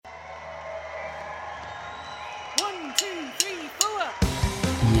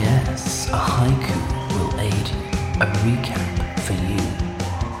Yes, a haiku will aid you. A recap for you.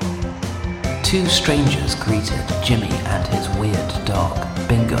 Two strangers greeted Jimmy and his weird dog.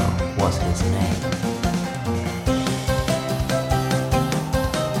 Bingo was his name.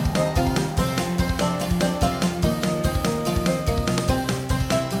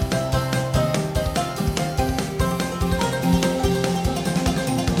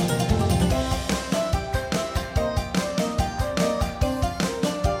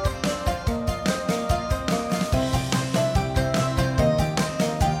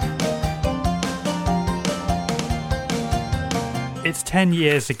 It's 10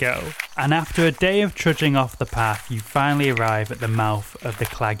 years ago, and after a day of trudging off the path, you finally arrive at the mouth of the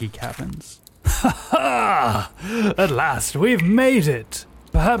Claggy Caverns. Ha! At last, we've made it!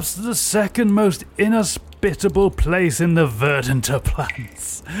 Perhaps the second most inhospitable place in the Verdant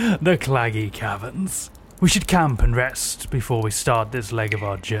Plants, the Claggy Caverns. We should camp and rest before we start this leg of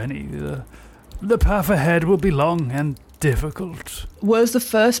our journey. The path ahead will be long and difficult. Where's the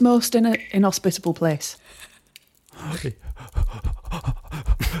first most inhospitable place?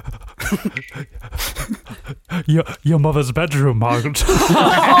 Your mother's bedroom, Margaret. You know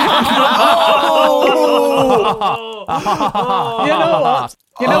what?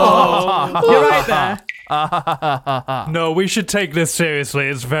 You're right there. No, we should take this seriously.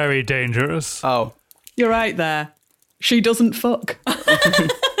 It's very dangerous. Oh. You're right there. She doesn't fuck.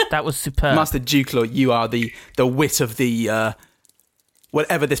 That was superb. Master Duclaw, you are the wit of the,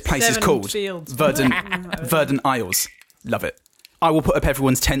 whatever this place is called. Verdant Isles. Love it. I will put up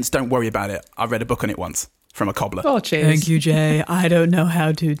everyone's tents. Don't worry about it. I read a book on it once from a cobbler. Oh, cheers. Thank you, Jay. I don't know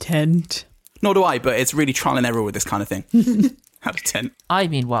how to tent. Nor do I, but it's really trial and error with this kind of thing. How to tent. I,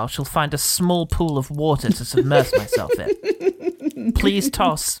 meanwhile, shall find a small pool of water to submerge myself in. Please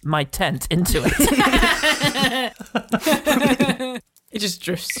toss my tent into it. It just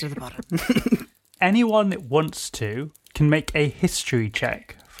drifts to the bottom. Anyone that wants to can make a history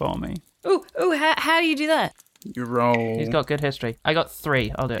check for me. Ooh, how do you do that? You roll. He's got good history. I got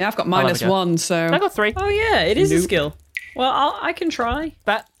 3. I'll do it. Yeah, I've got I'll have a go. -1, so... I got 3. Oh, yeah, it is a skill. Well, I can try.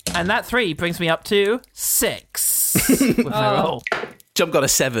 That 3 brings me up to 6 with my roll. Job got a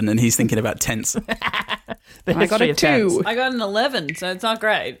 7 and he's thinking about tents. I got a 2. I got an 11, so it's not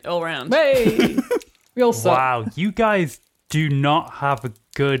great all round. Hey! We all suck. Wow, you guys do not have a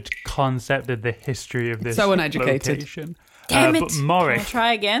good concept of the history of this So uneducated. location. Damn it. But Morrick, Can I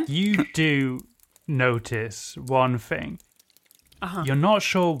try again? you do notice one thing. You're not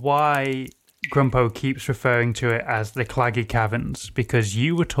sure why Grumpo keeps referring to it as the Claggy Caverns, because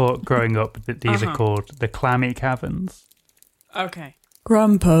you were taught growing up that these are called the Clammy Caverns. Okay.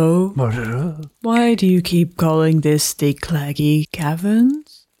 Grumpo, why do you keep calling this the Claggy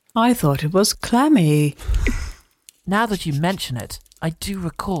Caverns? I thought it was clammy. Now that you mention it, I do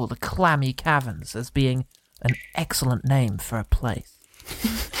recall the Clammy Caverns as being an excellent name for a place.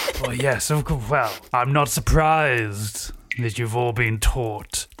 Well, yes, of course. Well, I'm not surprised that you've all been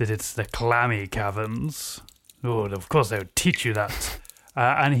taught that it's the Clammy Caverns. Oh, of course they would teach you that.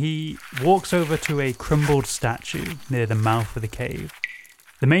 And he walks over to a crumbled statue near the mouth of the cave.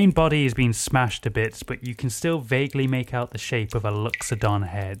 The main body has been smashed to bits, but you can still vaguely make out the shape of a Luxodon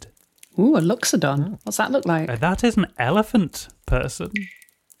head. Ooh, a Luxodon. What's that look like? That is an elephant person.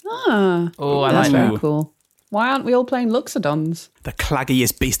 Ah. Oh, I That's like very that. cool. Why aren't we all playing Luxodons? The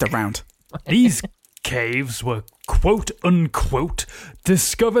claggiest beast around. These caves were, quote unquote,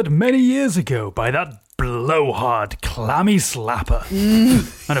 discovered many years ago by that blowhard clammy slapper.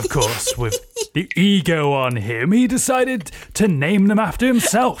 And of course, with the ego on him, he decided to name them after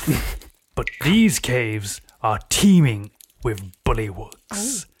himself. But these caves are teeming with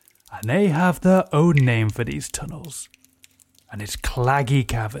bullywugs. And they have their own name for these tunnels. And it's Claggy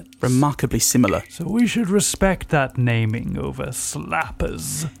Caverns. Remarkably similar. So we should respect that naming over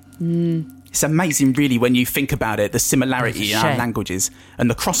slappers. It's amazing, really, when you think about it, the similarity It's a in our shame. languages and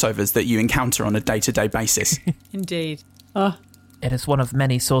the crossovers that you encounter on a day-to-day basis. Indeed. It is one of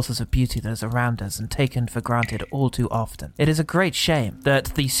many sources of beauty that is around us and taken for granted all too often. It is a great shame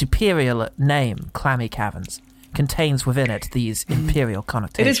that the superior name, Clammy Caverns, contains within it these imperial It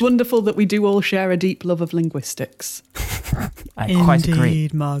connotations. is wonderful that we do all share a deep love of linguistics. I quite agree.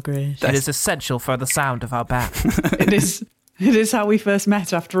 Indeed, Margaret. It is essential for the sound of our band. It is how we first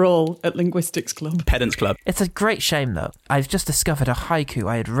met, after all, at Linguistics Club. Pedants Club. It's a great shame, though. I've just discovered a haiku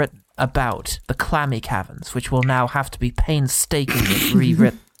I had written about the Clammy Caverns, which will now have to be painstakingly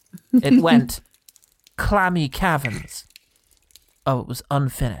rewritten. It went, Clammy Caverns. Oh, it was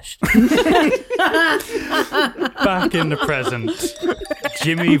unfinished. Back in the present,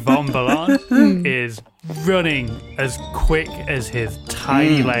 Jimmy Von Ballon is running as quick as his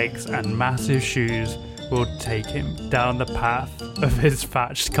tiny legs and massive shoes will take him down the path of his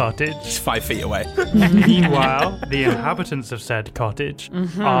thatched cottage. He's 5 feet away. Meanwhile, the inhabitants of said cottage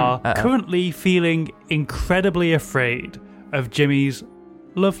are currently feeling incredibly afraid of Jimmy's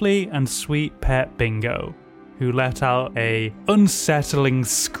lovely and sweet pet Bingo, who let out a unsettling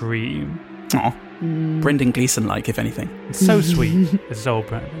scream. Aw. Brendan Gleeson-like, if anything. It's so sweet. It's old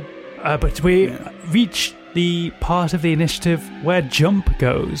Brendan. But we reach the part of the initiative where Jump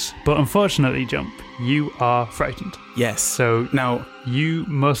goes. But unfortunately, Jump, you are frightened. Yes. So now you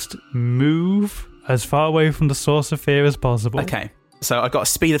must move as far away from the source of fear as possible. Okay. So I've got a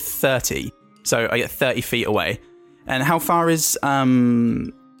speed of 30. So I get 30 feet away. And how far is, I was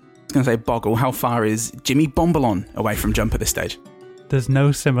going to say Boggle, how far is Jimmy Bombalon away from Jump at this stage? There's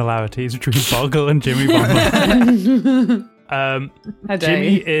no similarities between Boggle and Jimmy Bombalon.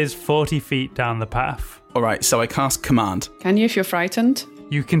 Jimmy is 40 feet down the path. All right, so I cast Command. Can you if you're frightened?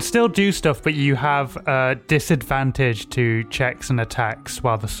 You can still do stuff, but you have a disadvantage to checks and attacks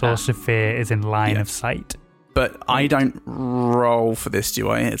while the source of fear is in line of sight. But I don't roll for this, do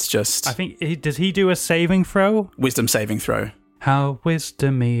I? It's just... I think... Does he do a saving throw? Wisdom saving throw. How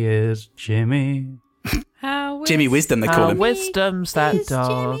wisdomy is Jimmy? Jimmy Wisdom, they call him. Wisdom's that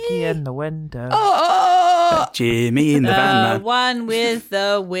doggy in the window. Jimmy in the van, man. One with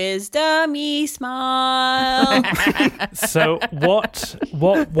the wisdomy smile. So what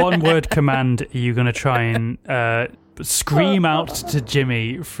one-word command are you going to try and scream out to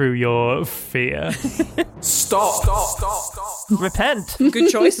Jimmy through your fear? Stop. Repent.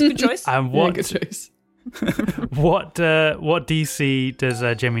 Good choice. And what... Yeah, good choice. what DC does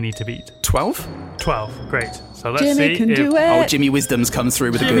Jimmy need to beat? 12? 12. Great. So let's Jimmy see can if do it. Oh, Jimmy Wisdom's comes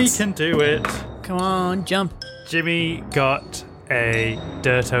through with the Jimmy goods. can do it. Come on, Jump. Jimmy got a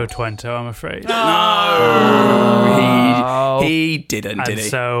Dirto Twento, I'm afraid. No, he didn't, And did he?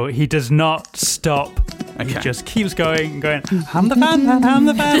 so he does not stop. He Okay. just keeps going. I'm the van man, I'm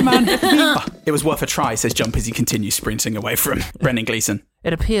the van man. It was worth a try, says Jump as he continues sprinting away from Brendan Gleeson.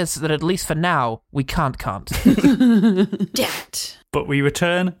 It appears that at least for now, we can't. Dead. But we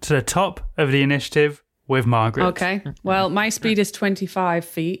return to the top of the initiative with Margaret. Okay. Well, my speed is 25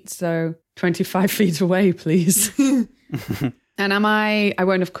 feet, so 25 feet away, please. And I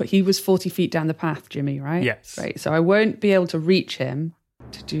won't have, he was 40 feet down the path, Jimmy, right? Yes. Right. So I won't be able to reach him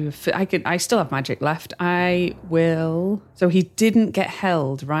to do, I still have magic left. I will, so he didn't get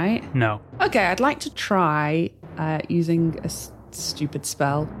held, right? No. Okay, I'd like to try using a stupid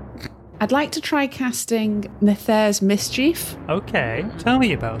spell. I'd like to try casting Nether's Mischief. Okay. Tell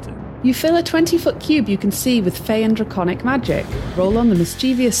me about it. You fill a 20-foot cube you can see with Fey and Draconic magic. Roll on the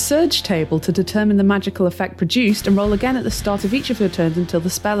mischievous surge table to determine the magical effect produced, and roll again at the start of each of your turns until the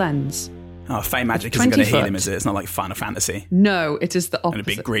spell ends. Oh, Fey Magic isn't going to heal 20 him, is it? It's not like Final Fantasy. No, it is the opposite. And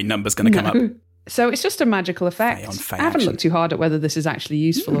a big green number's going to come up. So it's just a magical effect. Fey on Fey I haven't action. looked too hard at whether this is actually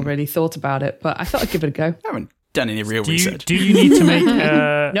useful or really thought about it, but I thought I'd give it a go. I haven't done any real Do research. you need to make...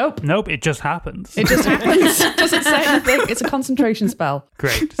 Nope. Nope, it just happens. It just happens. It doesn't say anything. It's a concentration spell.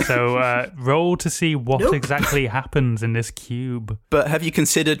 Great. So roll to see what exactly happens in this cube. But have you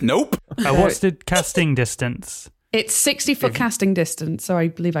considered... Nope. What's the casting distance? It's 60-foot casting distance, so I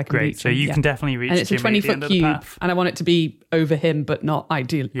believe I can Great. reach So him, you yeah. can definitely reach And it's a Jimmy at the 20-foot end of the cube, path. and I want it to be over him, but not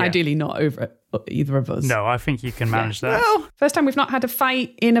ideally not over either of us. No, I think you can manage that. Well, first time we've not had a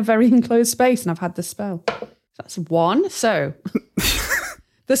fight in a very enclosed space, and I've had this spell. That's one. So,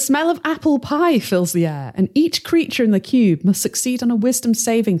 the smell of apple pie fills the air, and each creature in the cube must succeed on a wisdom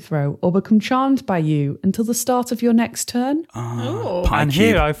saving throw or become charmed by you until the start of your next turn. Pie And cube.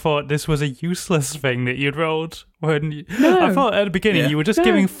 here I thought this was a useless thing that you'd rolled. I thought at the beginning you were just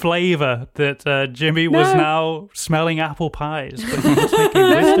giving flavour that Jimmy was now smelling apple pies, but he was making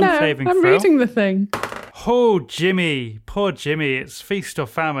wisdom saving I'm throw. reading the thing. Oh, Jimmy. Poor Jimmy. It's feast or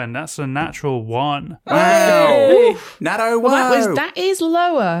famine. That's a natural 1. Wow. Natto, wow. Well, that is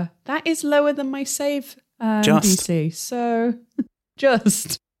lower. That is lower than my save Just. DC. So,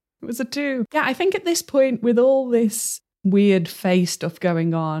 just. It was a 2. Yeah, I think at this point, with all this weird face stuff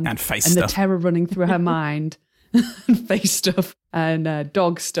going on And face and stuff. the terror running through her mind, and face stuff and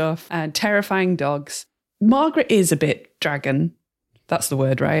dog stuff and terrifying dogs, Margaret is a bit dragon. That's the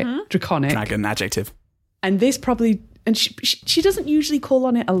word, right? Draconic. Dragon adjective. And this probably, and she doesn't usually call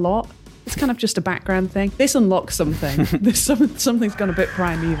on it a lot. It's kind of just a background thing. This unlocks something. Something's gone a bit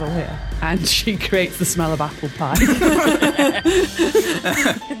primeval here. And she creates the smell of apple pie.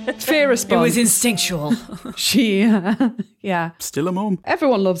 Fear response. It was instinctual. She, yeah. Still a mom.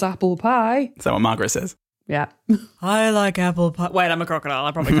 Everyone loves apple pie. Is that what Margaret says? Yeah. I like apple pie. Wait, I'm a crocodile.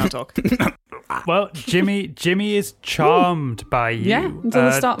 I probably can't talk. Well, Jimmy is charmed by you. Yeah, until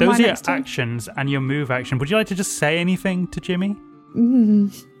the start of those my are your next turn. actions and your move action. Would you like to just say anything to Jimmy?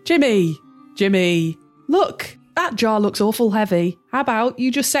 Jimmy, look, that jar looks awful heavy. How about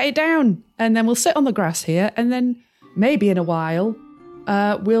you just set it down and then we'll sit on the grass here and then maybe in a while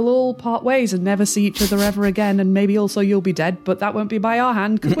we'll all part ways and never see each other ever again, and maybe also you'll be dead, but that won't be by our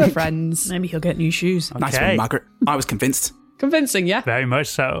hand because we're friends. Maybe he'll get new shoes. Nice one, Margaret. I was convinced. Convincing, yeah? Very much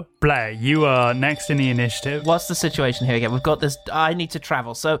so. Blair, you are next in the initiative. What's the situation here again? We've got this. I need to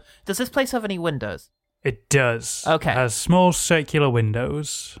travel. So, does this place have any windows? It does. Okay. It has small circular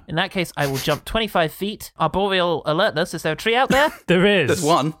windows. In that case, I will jump 25 feet. Arboreal alertness. Is there a tree out there? There is. There's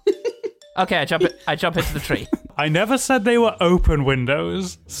one. Okay, I jump into the tree. I never said they were open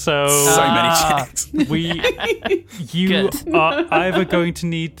windows, so Many checks. you Good. are either going to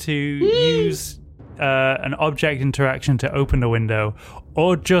need to use an object interaction to open the window,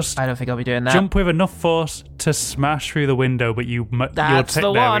 or just I don't think I'll be doing that. jump with enough force to smash through the window. But That's the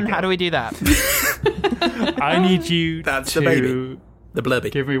there we one. go. How do we do that? I need you That's to the baby. The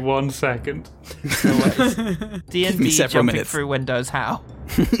blurby. give me 1 second. D&D me several jumping minutes. through windows. How?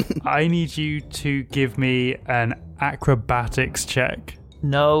 I need you to give me an acrobatics check.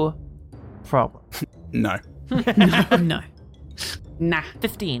 No problem. No. No. Nah.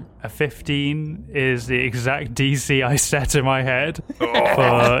 15. A 15 is the exact DC I set in my head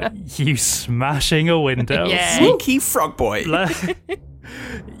for you smashing a window. Yeah. Sneaky frog boy. Blurg,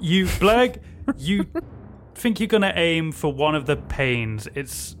 you think you're going to aim for one of the panes.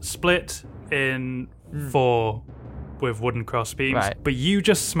 It's split in 4 with wooden crossbeams, Right. but you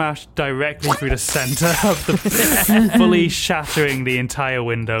just smashed directly through the center of the fully shattering the entire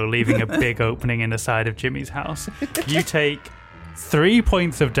window, leaving a big opening in the side of Jimmy's house. You take 3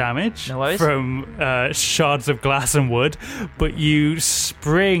 points of damage No worries. from shards of glass and wood, but you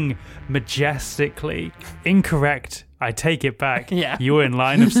spring majestically. Incorrect. I take it back. Yeah. You were in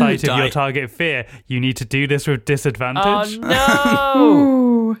line of sight of Die. your target fear. You need to do this with disadvantage. Oh, no!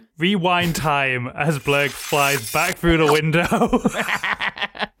 Ooh. Rewind time as Blurg flies back through the window.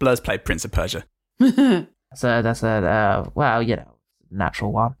 Blur's played Prince of Persia. So that's a, well,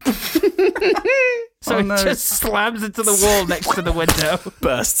 natural one. So Oh, no. it just slams into the wall next to the window.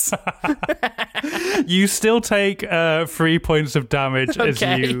 Bursts. You still take 3 points of damage as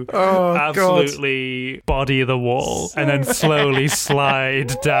Okay. you absolutely body the wall and then slowly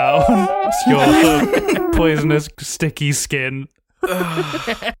slide down your poisonous sticky skin.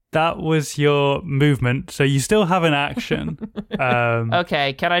 That was your movement, so you still have an action.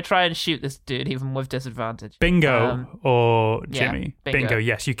 Okay, can I try and shoot this dude even with disadvantage? Bingo or yeah, Jimmy? bingo.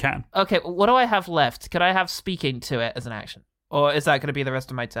 Yes, you can. Okay, what do I have left? Could I have speaking to it as an action? Or is that going to be the rest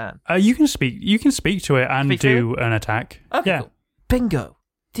of my turn? You can speak. You can speak to it and Speak to do an attack. Okay, Yeah. cool. Bingo.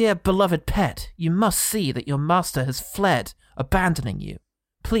 Dear beloved pet, you must see that your master has fled, abandoning you.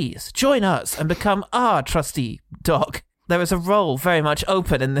 Please join us and become our trusty dog. There is a role very much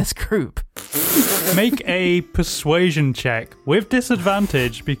open in this group. Make a persuasion check with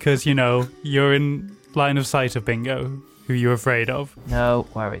disadvantage because, you're in line of sight of Bingo, who you're afraid of. No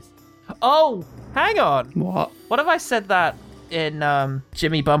worries. Oh, hang on. What? What if I said that in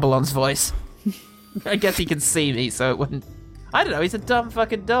Jimmy Bumbleon's voice? I guess he can see me, so it wouldn't. I don't know. He's a dumb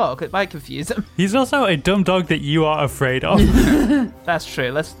fucking dog. It might confuse him. He's also a dumb dog that you are afraid of. That's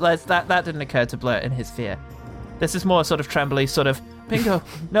true. Let's that didn't occur to Blur in his fear. This is more sort of trembly, sort of Bingo,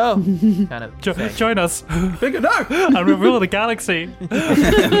 no, kind of. thing. Join us. Bingo, no! And we'll rule the galaxy.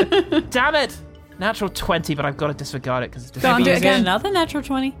 Damn it! Natural 20, but I've got to disregard it because it's Go on, difficult. do it You get again. another natural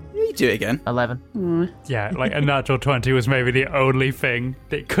 20. You do it again. 11. Yeah, like a natural 20 was maybe the only thing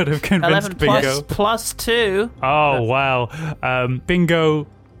that could have convinced 11 Bingo. plus 2. Oh, wow. Bingo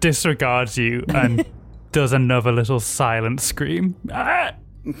disregards you and does another little silent scream. Ah!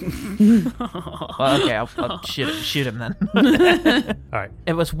 Well, okay, I'll shoot him then. All right.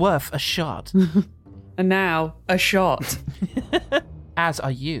 It was worth a shot. And now, a shot. As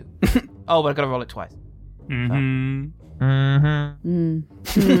are you. Oh, but I've got to roll it twice. Mm-hmm.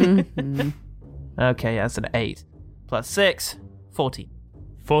 Okay, that's an 8. Plus 6, 14.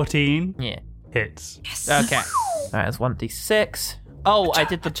 14 Yeah. hits. Okay. Alright, that's 1d6. Oh, I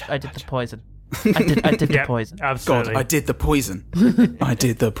did the poison. I did the Yep, poison. absolutely. God, I did the poison. I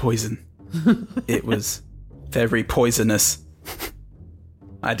did the poison. It was very poisonous.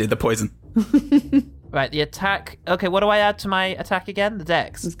 I did the poison. Right, the attack. Okay, what do I add to my attack again? The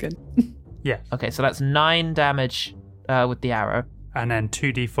dex. That's good. Yeah. Okay, so that's 9 damage with the arrow. And then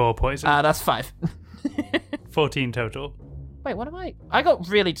 2d4 poison. That's 5. 14 total. Wait, what am I? I got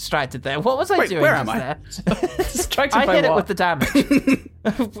really distracted there. What was I doing? Where am just I? there? Distracted I by hit it what? with the damage.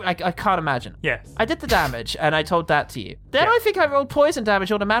 I can't imagine. Yes. I did the damage, and I told that to you. Then Yeah. I think I rolled poison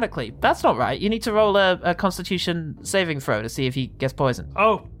damage automatically. That's not right. You need to roll a Constitution saving throw to see if he gets poisoned.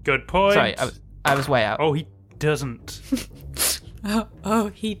 Oh, good point. Sorry, I was way out. Oh, he doesn't.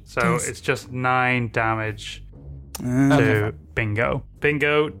 He So does. it's just 9 damage to Bingo.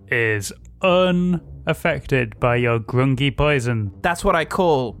 Bingo is unaffected by your grungy poison. That's what I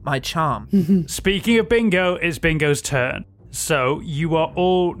call my charm. Speaking of Bingo, it's Bingo's turn. So you are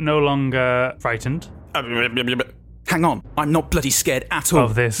all no longer frightened Hang on, I'm not bloody scared at all.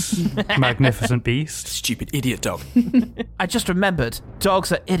 of this magnificent beast. Stupid idiot dog. I just remembered,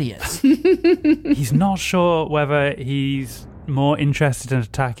 dogs are idiots. He's not sure whether he's more interested in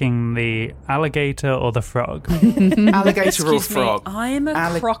attacking the alligator or the frog. Alligator or Excuse me, frog? I am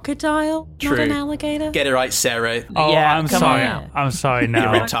a crocodile, True. not an alligator. Get it right, Sarah. Oh, Yeah, I'm come sorry. on. I'm sorry You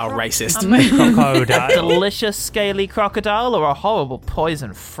now. reptile racist. Crocodile. Delicious scaly crocodile or a horrible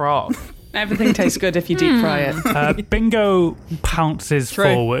poison frog? Everything tastes good if you deep fry it. Bingo pounces True.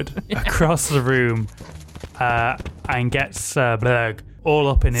 forward across the room and gets Blurg all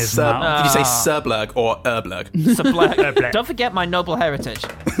up in his mouth. Did you say Surblurg or Erblurg? Blurg. Don't forget my noble heritage.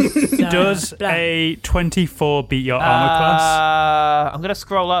 Does a 24 beat your armor class? I'm gonna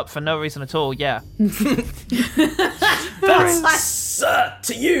scroll up for no reason at all. Yeah. Sir,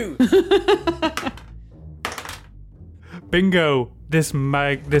 to you. Bingo, this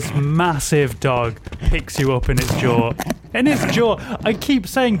massive dog picks you up in its jaw. In its jaw. I keep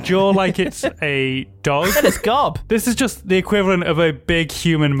saying jaw like it's a dog. And it's gob. This is just the equivalent of a big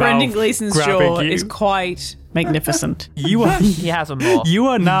human Brendan mouth Gleeson's grabbing jaw you. is quite magnificent. You are He has a more. you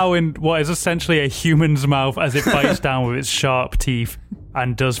are now in what is essentially a human's mouth as it bites down with its sharp teeth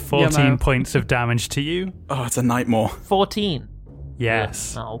and does 14 Yummo. points of damage to you. Oh, it's a nightmare. 14.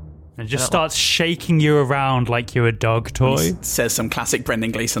 Yes. No. And just starts shaking you around like you're a dog toy. Says some classic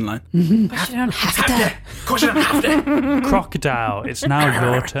Brendan Gleeson line. You don't have to. Of course you don't have to. Crocodile, it's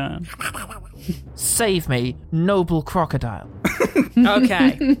now your turn. Save me, noble crocodile.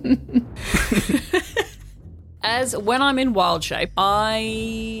 Okay. As when I'm in wild shape,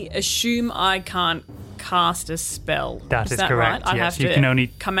 I assume I can't cast a spell. That is that correct, Right? I yes. have You to can only-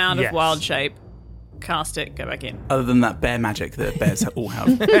 come out yes. of wild shape, cast it, go back in. Other than that bear magic that bears all have.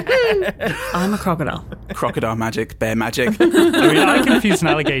 I'm a crocodile. Crocodile magic, bear magic. I mean, I confused an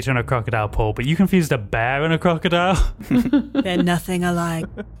alligator and a crocodile, Paul, but you confused a bear and a crocodile? They're nothing alike.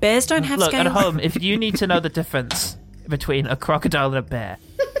 Bears don't have Look, scales. at home, if you need to know the difference between a crocodile and a bear,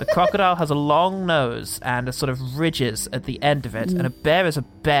 the crocodile has a long nose and a sort of ridges at the end of it, and a bear is a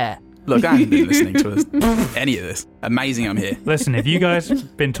bear. Look, I haven't been listening to any of this. Amazing I'm here. Listen, have you guys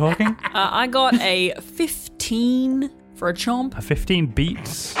been talking? I got a 15 for a chomp. A 15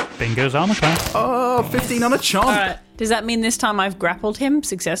 beats Bingo's armor class. Oh, 15 on a chomp. All right. Does that mean this time I've grappled him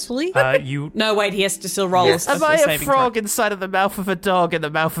successly? You No, wait, he has to still roll. Am I a frog inside of the mouth of a dog in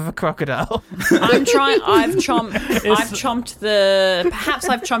the mouth of a crocodile? I'm trying. I've chomped the. Perhaps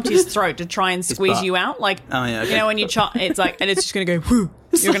I've chomped his throat to try and squeeze butt. you out. Like, Oh, yeah, okay. you know, when you chomp, it's like, and it's just gonna go. Whoo,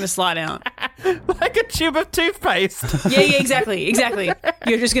 you're gonna slide out. Like a tube of toothpaste. Yeah, exactly.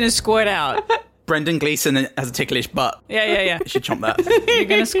 You're just gonna squirt out. Brendan Gleeson has a ticklish butt. Yeah. You should chomp that. You're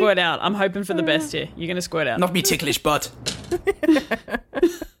gonna squirt out. I'm hoping for the best here. You're gonna squirt out. Not me ticklish butt.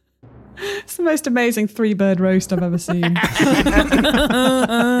 It's the most amazing 3-bird roast I've ever seen.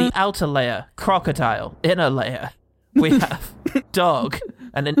 The outer layer, crocodile. Inner layer, we have dog.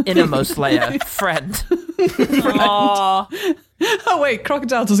 And an innermost layer, friend. Aw. Oh, wait,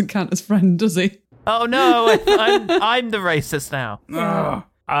 crocodile doesn't count as friend, does he? Oh no, I'm the racist now.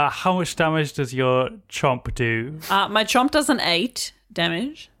 how much damage does your chomp do? My chomp does an 8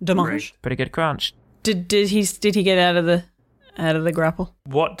 damage. Pretty good crunch. Did he get out of the grapple?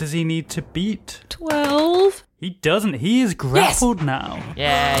 What does he need to beat? 12. He doesn't. He is grappled now.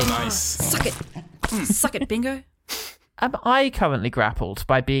 Yay. Nice. Suck it. Suck it, Bingo. Am I currently grappled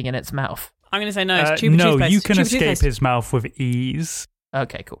by being in its mouth? I'm gonna say no. It's tube of no, toothpaste. you can Tube of escape toothpaste. his mouth with ease.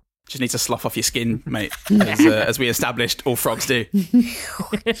 Okay, cool. Just need to slough off your skin, mate. As we established, all frogs do.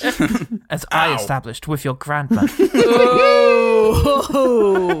 As I established with your grandma.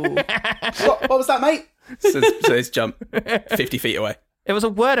 What was that, mate? So it's jump 50 feet away. It was a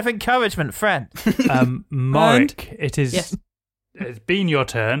word of encouragement, friend. Morik, it is. Yes. It's been your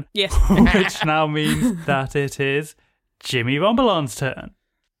turn. Yes. Which now means that it is Jimmy Rombalon's turn.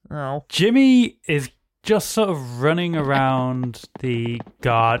 Oh. Jimmy is just sort of running around the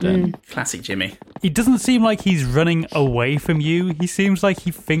garden. Classic Jimmy. He doesn't seem like he's running away from you. He seems like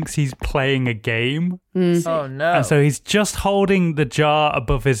he thinks he's playing a game. Oh no. And so he's just holding the jar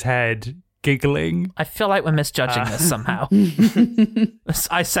above his head, giggling. I feel like we're misjudging this somehow.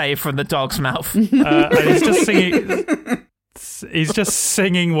 I say from the dog's mouth. And he's just singing. He's just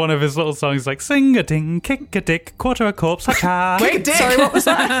singing one of his little songs, like "Sing a ding, kick a dick, quarter a corpse, ha-cha." Wait, sorry, what was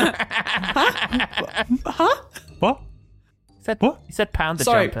that? What? He said pound the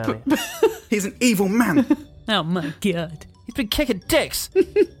Sorry, jump earlier. He's an evil man. Oh my god. He's been kicking dicks.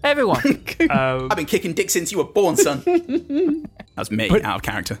 Everyone. I've been kicking dick since you were born, son. That was me, out of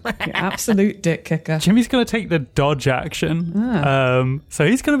character. You absolute dick kicker. Jimmy's going to take the dodge action. So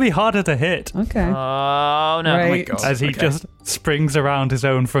he's going to be harder to hit. Okay. Oh no. Right. Oh my God. As he just springs around his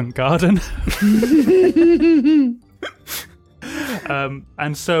own front garden.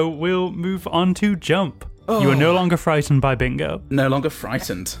 And so we'll move on to jump. You are no longer frightened by Bingo. No longer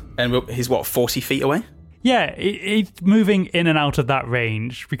frightened. And he's, 40 feet away? Yeah, he's moving in and out of that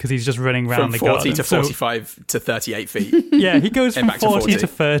range because he's just running around From the 40 garden. to 45 to 38 feet. Yeah, he goes And from back to 40 40. to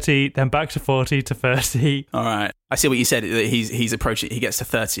 30, then back to 40 to 30. All right. I see what you said. That he's approaching. He gets to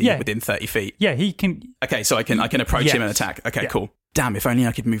 30 Yeah. within 30 feet. Yeah, he can... Okay, so I can approach him and Yes. attack. Okay, Yeah. cool. Damn, if only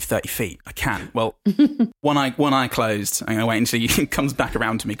I could move 30 feet. I can. Well, one eye closed. I'm going to wait until he comes back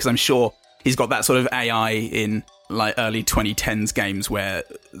around to me because I'm sure he's got that sort of AI in like early 2010s games where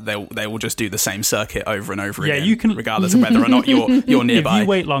they will just do the same circuit over and over Yeah, again, you can- regardless of whether or not you're nearby. If you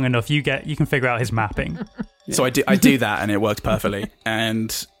wait long enough, you can figure out his mapping. So I do that, and it works perfectly.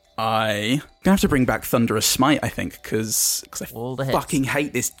 And I'm gonna have to bring back Thunderous Smite, I think, because All the I hits. fucking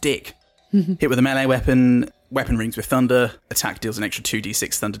hate this dick. Hit with a melee weapon, weapon rings with thunder, attack deals an extra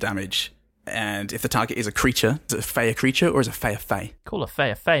 2d6 thunder damage. And if the target is a creature, is it a Fey a creature or is it a Fey? Call a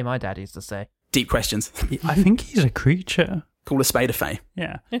Fey, my dad used to say. Deep questions. I think he's a creature. Call a spade a Fey.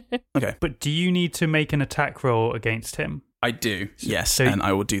 Yeah. Okay. But do you need to make an attack roll against him? I do, yes, so and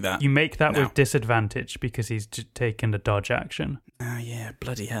I will do that. You make that No. with disadvantage because he's taken the dodge action. Oh, yeah,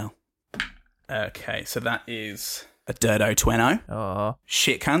 bloody hell. Okay, so that is a dirto 20. Oh.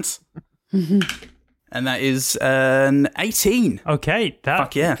 Shit cunts. And that is an 18. Okay, that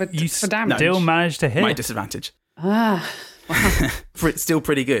Fuck yeah. you For damage. still managed to hit. My disadvantage. Ah, It's still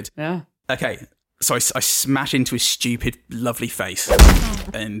pretty good. yeah. Okay, so I smash into his stupid, lovely face,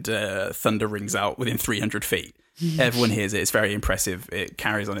 and thunder rings out within 300 feet. Everyone hears it. It's very impressive. It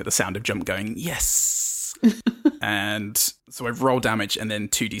carries on it the sound of Jump going, yes! And so I roll damage and then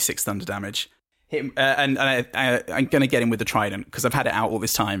 2d6 thunder damage. Hit him, and I'm going to get him with the trident because I've had it out all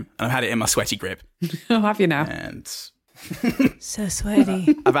this time, and I've had it in my sweaty grip. Oh, have you now? And So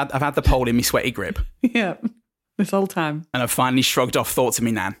sweaty. I've had the pole in my sweaty grip, Yeah. This whole time. and I've finally shrugged off thoughts of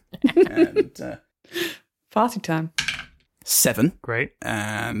me nan. And Party time. 7. Great.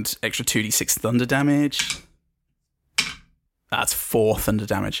 And extra 2d6 thunder damage. That's 4 thunder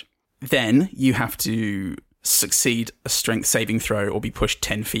damage. Then you have to succeed a strength saving throw or be pushed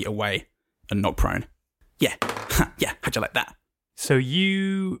 10 feet away and knocked prone. Yeah. Yeah, how'd you like that? So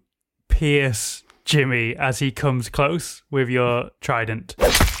you pierce Jimmy as he comes close with your trident.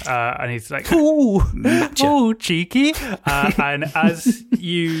 And he's like, ooh, oh, cheeky. And as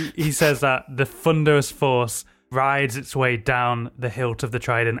he says that, the thunderous force rides its way down the hilt of the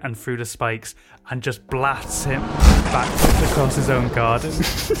trident and through the spikes and just blasts him back across his own garden.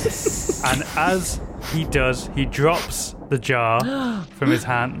 And as he does, he drops the jar from his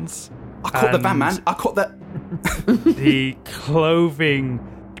hands. I caught the And van, man. I caught that. the clothing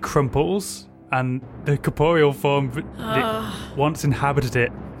crumples and the corporeal form that once inhabited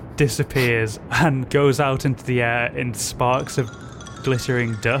it disappears and goes out into the air in sparks of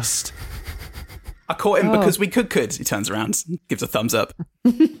glittering dust. I caught him because we could. He turns around, gives a thumbs up.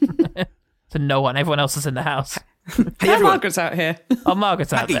 To no one. Everyone else is in the house. Hey, everyone. Margaret's out here. Oh,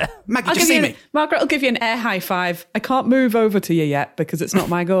 Margaret's out Maggie, there. Maggie, I'll just give see you, me. Margaret will give you an air high five. I can't move over to you yet because it's not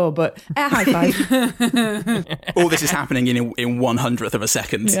my goal, but air high five. All this is happening in 1/100th of a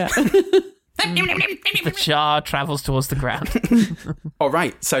second. Yeah. The jar travels towards the ground. All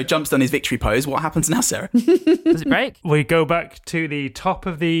right, so Jump's done his victory pose. What happens now, Sarah? Does it break? We go back to the top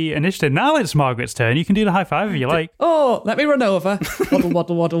of the initiative. Now it's Margaret's turn. You can do the high five if you like. Oh, let me run over. Waddle,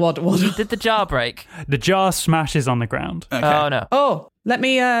 waddle, waddle, waddle, waddle. Did the jar break? The jar smashes on the ground. Okay. Oh, no. Oh, let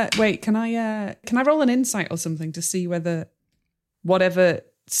me wait, can I roll an insight or something to see whether whatever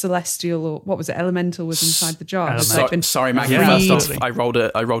celestial or what was it, elemental was inside the jar? Has, like, been Sorry, Maggie. Yeah, First off, absolutely.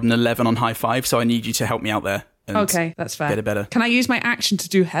 I rolled an 11 on high five, so I need you to help me out there. And Okay, that's fair. Get it better. Can I use my action to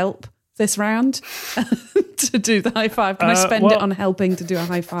do help this round to do the high five? Can I spend well- it on helping to do a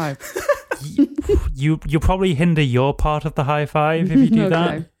high five? You'll probably hinder your part of the high five if you do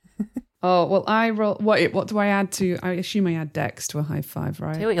that. Okay. Oh, well, I roll. What do I add to? I assume I add Dex to a high five,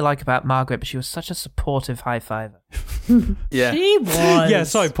 right? Tell you what you like about Margaret, but she was such a supportive high fiver. Yeah. She was. Yeah,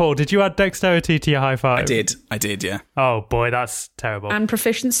 sorry, Paul. Did you add dexterity to your high five? I did, yeah. Oh boy, that's terrible. And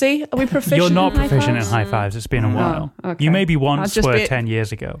proficiency? Are we proficient? You're not in high proficient in fives? high fives. It's been a while. okay. You maybe once just were be- 10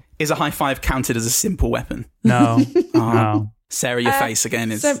 years ago. Is a high five counted as a simple weapon? No, no. Sarah, your face again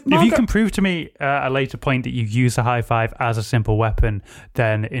is... So If you Margaret- can prove to me at a later point that you use a high five as a simple weapon,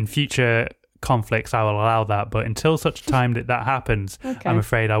 then in future conflicts I will allow that. But until such time that happens, Okay. I'm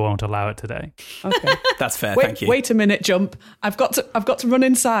afraid I won't allow it today. Okay. That's fair, thank you. Wait a minute, Jump. I've got to run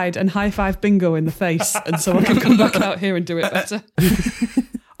inside and high five Bingo in the face, and so I can come back out here and do it better.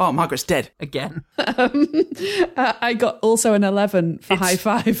 Oh, Margaret's dead. Again. I got also an 11 for high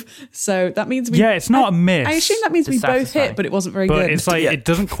five, so that means we. Yeah, it's not a miss. I assume that means we both Dissatisfying. hit, but it wasn't very But good. it's like Yeah. it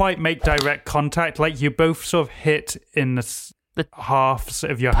doesn't quite make direct contact. Like you both sort of hit in the halves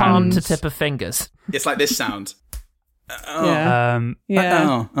of your Palm hands. to tip of fingers. It's like this sound. yeah.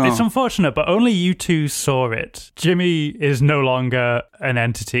 Yeah. Oh. It's unfortunate, but only you two saw it. Jimmy is no longer an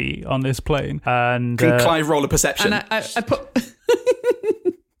entity on this plane, and Can Clive roll a perception? And I put.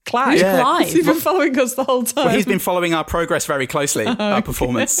 Clive. Yeah. Clive. He's been following us the whole time. Well, he's been following our progress very closely, our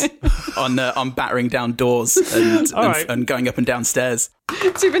performance on battering down doors All right. and going up and down stairs.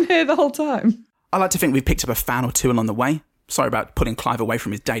 Has he been here the whole time? I like to think we've picked up a fan or two along the way. Sorry about putting Clive away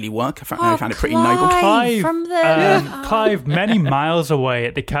from his daily work. I found it pretty noble. Clive, from the- Clive, many miles away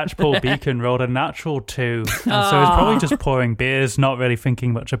at the Catchpole Beacon, rolled a natural 2, and so he's probably just pouring beers, not really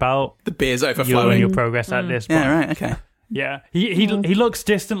thinking much about The beer's you and overflowing. your progress at this point. Yeah, right, okay. Yeah, he looks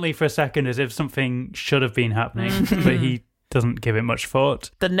distantly for a second as if something should have been happening, but he doesn't give it much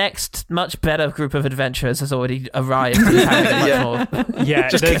thought. The next much better group of adventurers has already arrived. And is having much Yeah. more. Yeah,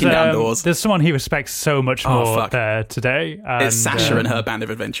 Just there's, kicking down doors. There's someone he respects so much Oh, more fuck. there today. And, It's Sasha and her band of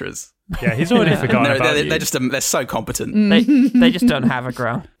adventurers. Yeah, he's already forgotten They're, about they're, you. they're just they're so competent. They just don't have a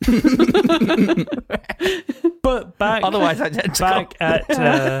ground. But back, Otherwise, identical. back at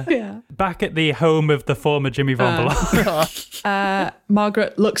Yeah. back at the home of the former Jimmy Von Block.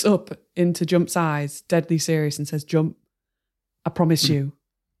 Margaret looks up into Jump's eyes, deadly serious, and says, Jump, I promise you,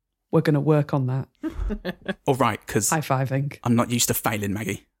 we're going to work on that. All right, because High-fiving. I'm not used to failing,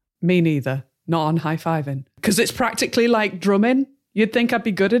 Maggie. Me neither. Not on high-fiving. Because it's practically like drumming. You'd think I'd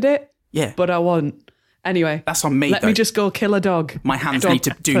be good at it, Yeah, but I won't. Anyway, that's on me, let though. me just go kill a dog. My hands Dog need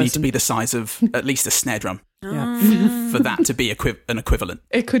to person. be the size of at least a snare drum Yeah. for that to be an equivalent.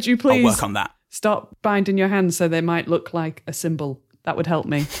 Could you I'll please work on that. stop binding your hands so they might look like a symbol? That would help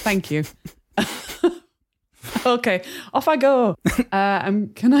me. Thank you. Okay, off I go.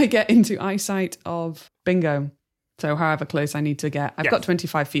 Can I get into eyesight of Bingo? So however close I need to get. I've got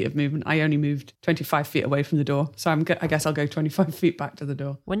 25 feet of movement. I only moved 25 feet away from the door. So I guess I'll go 25 feet back to the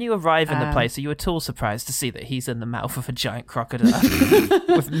door. When you arrive in the place, are you at all surprised to see that he's in the mouth of a giant crocodile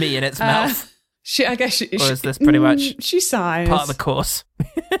with me in its mouth? I guess she, Or is this pretty much she sighs. Part of the course.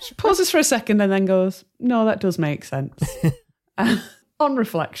 She pauses for a second and then goes, no, that does make sense. On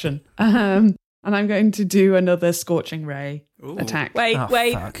reflection. And I'm going to do another Scorching Ray attack. Wait, Oh,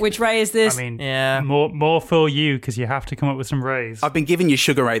 wait. fuck. Which ray is this? I mean, Yeah. more for you because you have to come up with some rays. I've been giving you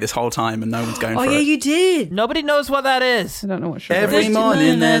Sugar Ray this whole time and no one's going oh, for yeah, it. you did. Nobody knows what that is. I don't know what sugar Every is.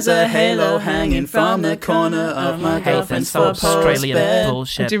 morning there's a halo hanging from the corner of my Hate this girlfriend's Australian I bed.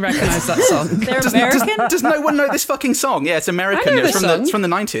 bullshit. do recognise that song. They're American? Does no one know this fucking song? Yeah, it's American. I know It's the from song. the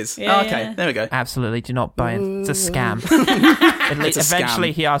 90s. Yeah, Oh, okay, yeah. there we go. Absolutely, do not buy it. It's a scam. It's a scam.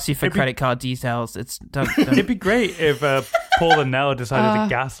 Eventually, he asks you for credit card details. It's don't. It'd be great if Paul and Nell decided to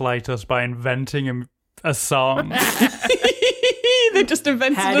gaslight us by inventing a song. They just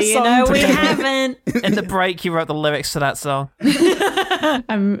invented How a do you song. know we together. haven't? In the break, you wrote the lyrics to that song.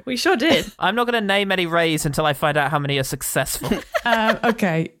 We sure did. I'm not going to name any rays until I find out how many are successful.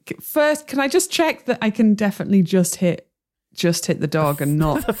 Okay. First, can I just check that I can definitely just hit the dog and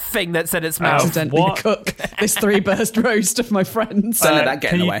not The thing that's in its mouth. accidentally what? cook this 3-burst roast of my friends? Don't let that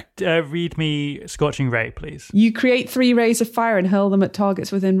get in the way. Can you read me Scorching Ray, please? You create 3 rays of fire and hurl them at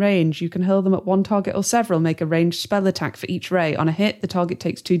targets within range. You can hurl them at one target or several. Make a ranged spell attack for each ray. On a hit, the target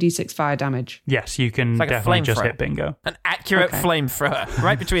takes 2d6 fire damage. Yes, you can like a definitely just flamethrower. hit bingo. An accurate Okay. flamethrower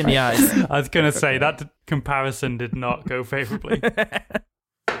right between the eyes. I was going to say that comparison did not go favourably.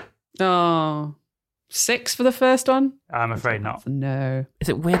 Oh, 6 for the first one? I'm afraid not. No. Is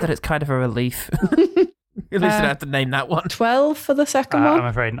it weird that it's kind of a relief? At least I don't have to name that one. 12 for the second I'm one?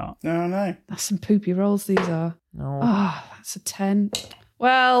 afraid not. No. That's some poopy rolls, these are. No. Oh, that's a 10.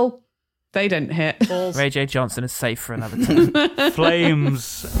 Well, they didn't hit. Ray J. Johnson is safe for another time. Flames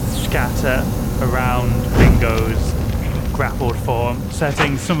scatter around Bingo's grappled form,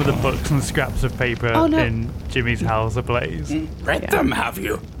 setting some of the books and scraps of paper in Jimmy's house ablaze. Read them, have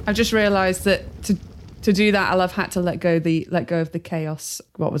you? I've just realised that to do that, I'll have had to let go of the chaos.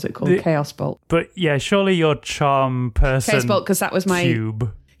 What was it called? Chaos bolt. But yeah, surely your charm person. Chaos bolt, because that was my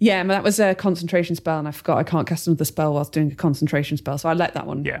cube. Yeah, that was a concentration spell, and I forgot I can't cast another spell whilst doing a concentration spell, so I let that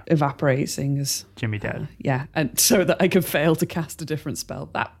one evaporate, seeing as Jimmy dead. And so that I could fail to cast a different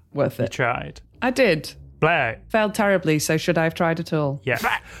spell. That worth it. You tried. I did. Blair. Failed terribly, so should I have tried at all? Yeah.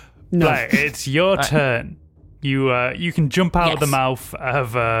 No. Blair, it's your turn. You can jump out of the mouth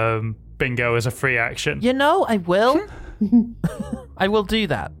of Bingo as a free action. You know, I will. I will do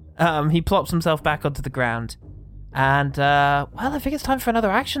that. He plops himself back onto the ground. And, I think it's time for another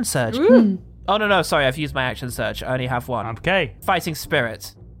action surge. Ooh. Oh, no, sorry, I've used my action surge. I only have one. Okay. Fighting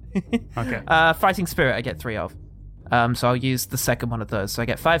Spirit. Okay. Fighting Spirit, I get 3 of. So I'll use the second one of those. So I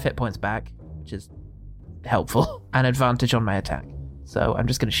get 5 hit points back, which is helpful, and advantage on my attack. So I'm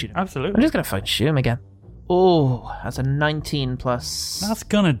just going to shoot him. Absolutely. I'm just going to fucking shoot him again. Oh, that's a 19 plus... That's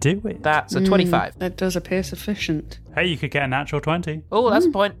going to do it. That's a 25. That does appear sufficient. Hey, you could get a natural 20. Oh, that's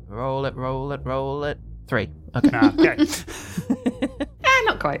a point. Roll it. 3. Okay. Okay.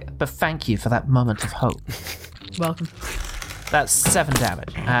 Not quite. But thank you for that moment of hope. Welcome. That's 7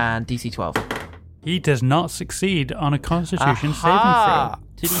 damage and DC 12. He does not succeed on a Constitution Aha!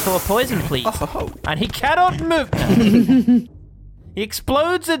 saving 2d4 poison, please. And he cannot move. He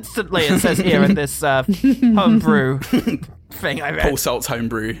explodes instantly, it says here in this homebrew thing I read. Paul Salt's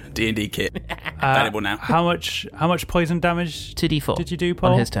homebrew D&D kit. Available now. How much poison damage 2d4 did you do,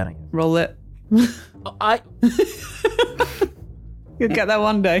 Paul? on his turn. Roll it. You'll get that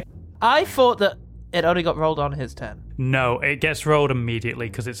one day. I thought that it only got rolled on his turn. No, it gets rolled immediately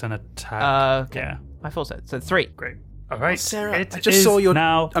because it's an attack. Okay. Yeah. I thought so. So 3. Great. All right. Sarah, It I just is saw your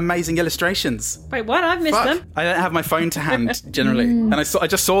now. amazing illustrations. Wait, what? I've missed them. I don't have my phone to hand generally, and I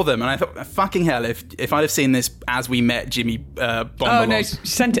just saw them, and I thought, fucking hell, if I'd have seen this as we met Jimmy Bond. Oh, no, she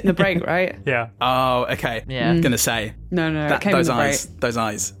sent it in the break, right? Yeah. Oh, okay. Yeah. Gonna say No, it came those in the eyes, break. those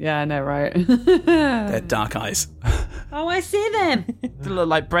eyes, Yeah, I know, right? they're dark eyes. Oh, I see them. Doesn't look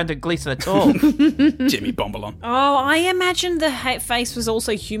like Brendan Gleeson at all. Jimmy Bombalon. Oh, I imagined the face was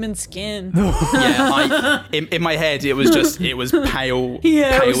also human skin. Yeah, in my head it was pale,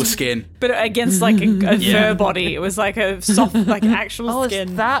 Yeah, it was- skin. But against like a fur body. It was like a soft, like actual Oh, skin.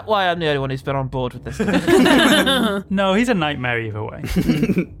 is that why I'm the only one who's been on board with this? No, he's a nightmare either way.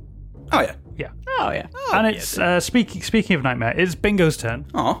 Oh yeah. Yeah. Oh, yeah. And it's speaking of nightmare, it's Bingo's turn.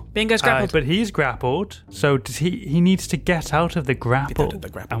 Oh, Bingo's grappled. But he's grappled, so does he needs to get out of the grapple. Get out of the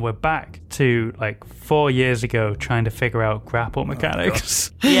grapple. And we're back to like 4 years ago trying to figure out grapple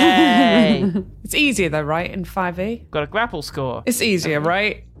mechanics. Yay! It's easier, though, right, in 5e? Got a grapple score. It's easier,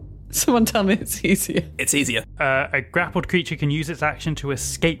 right? Someone tell me it's easier. it's easier. A grappled creature can use its action to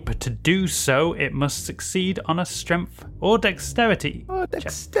escape. To do so, it must succeed on a strength or dexterity Oh,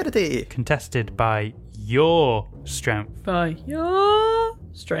 dexterity. contested by your strength. By your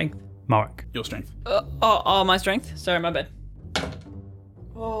strength. Morik. Your strength. My strength. Sorry, my bad.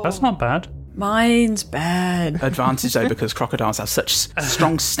 That's not bad. Mine's bad. Advantage though, because crocodiles have such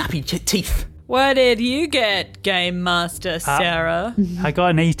strong, snappy teeth. What did you get, Game Master Sarah? I got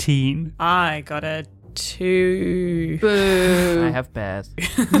an 18, I got a 2. I have bears.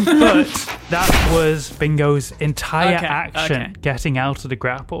 but that was Bingo's entire Okay, action okay. getting out of the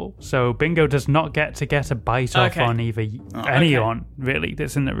grapple. So Bingo does not get a bite off Okay. on either anyone really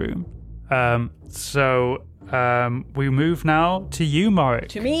that's in the room. We move now to you, Morik.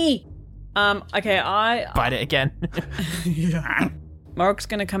 To me. Okay, Bite it again. Morik's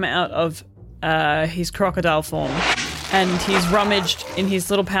gonna come out of his crocodile form, and he's rummaged in his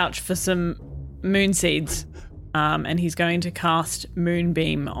little pouch for some moon seeds, and he's going to cast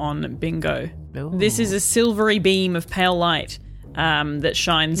Moonbeam on Bingo. Ooh. This is a silvery beam of pale light that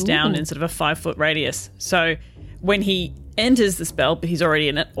shines down in sort of a 5-foot radius. So when he enters the spell, but he's already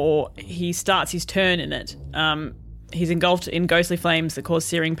in it, or he starts his turn in it, he's engulfed in ghostly flames that cause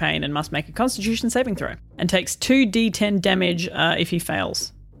searing pain and must make a Constitution saving throw, and takes 2d10 damage if he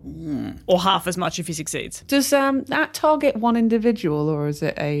fails. Or half as much if he succeeds. Does that target one individual, or is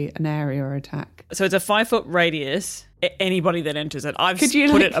it an area or attack? So it's a 5-foot radius. Anybody that enters it, I've Could you,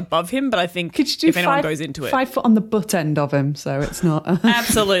 put like- it above him, but I think Could you do if anyone goes into it, 5 foot on the butt end of him, so it's not...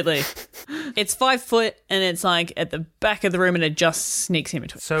 absolutely. It's 5 foot, and it's like at the back of the room, and it just sneaks him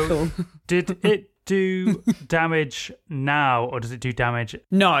into it. So did it do damage now, or does it do damage?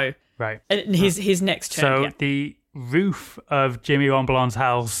 No, Right. his next turn. So yeah. the roof of Jimmy Wombalon's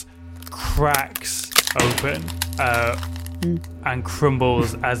house cracks open, and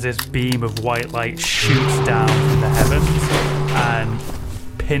crumbles as this beam of white light shoots down from the heavens and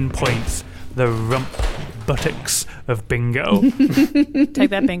pinpoints the rump buttocks of Bingo. Take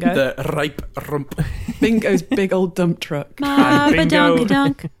that, Bingo. The ripe rump. Bingo's big old dump truck.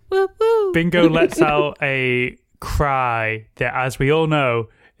 Bingo lets out a cry that, as we all know,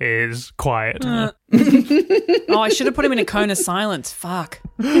 is quiet. Oh, I should have put him in a cone of silence. Fuck.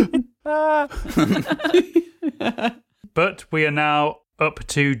 But we are now up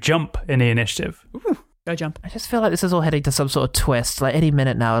to Jump in the initiative. Ooh, go Jump. I just feel like this is all heading to some sort of twist. Like any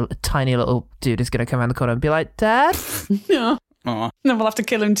minute now, a tiny little dude is going to come around the corner and be like, Dad? Yeah. Aww. Then we'll have to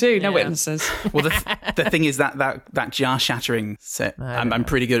kill him too. No Yeah. witnesses. Well, the thing is that jar shattering set. I'm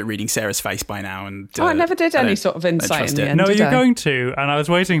pretty good at reading Sarah's face by now, and I never did any sort of insight trust in the it. end. No, did you're I? going to, and I was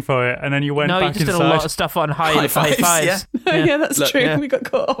waiting for it, and then you went No, you back just did inside. a lot of stuff on high fives. Yeah. Yeah, that's Look, true. yeah. We got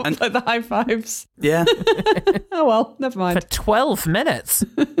caught up by the high fives. Yeah. Oh well, never For mind. 12 minutes.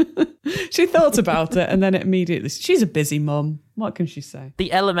 She thought about it and then it immediately. She's a busy mum. What can she say?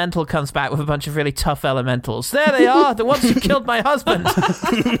 The elemental comes back with a bunch of really tough elementals. There they are, the ones who killed my husband.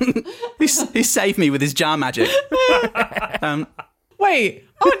 He saved me with his jar magic. Wait,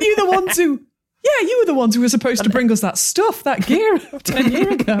 aren't you the ones who? Yeah, you were the ones who were supposed to bring us that stuff, that gear 10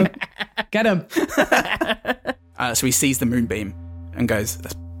 years ago. Get him. So he sees the moonbeam and goes,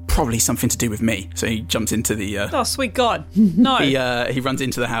 "That's probably something to do with me." So he jumps into the. Oh, sweet God. No. He runs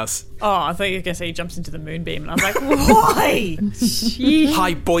into the house. Oh, I thought you were going to say he jumps into the moonbeam, and I was like, why? Gee.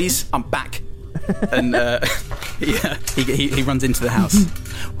 Hi, boys, I'm back. And he runs into the house.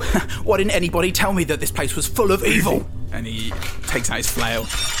 Why didn't anybody tell me that this place was full of evil? And he takes out his flail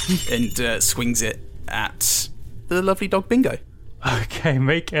and swings it at the lovely dog Bingo. Okay,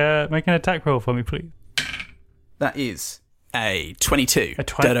 make an attack roll for me, please. That is a 22. A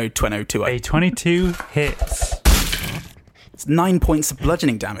 22 hits. It's 9 points of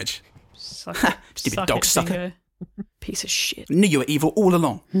bludgeoning damage. Suck Stupid dog it, sucker. Bingo. Piece of shit. Knew you were evil all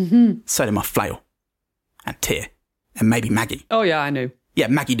along. So did my flail. And Tyr. And maybe Maggie. Oh yeah, I knew. Yeah,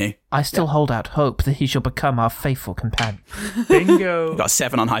 Maggie knew. I still hold out hope that he shall become our faithful companion. Bingo. Got a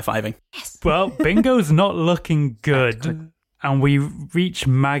 7 on high-fiving. Well, Bingo's not looking good. And we reach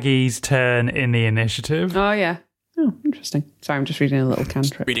Maggie's turn in the initiative. Oh yeah. Oh, interesting. Sorry, I'm just reading a little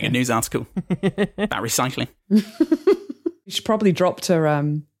cantrip. Reading a news article about recycling. She probably dropped her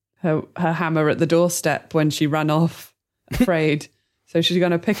hammer at the doorstep when she ran off, afraid. So she's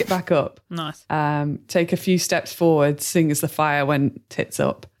going to pick it back up. Nice. Take a few steps forward, sing as the fire went tits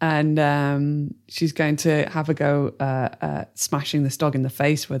up, and she's going to have a go smashing this dog in the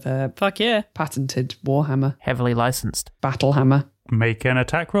face with a Fuck yeah. patented warhammer, Heavily licensed. battle hammer. Make an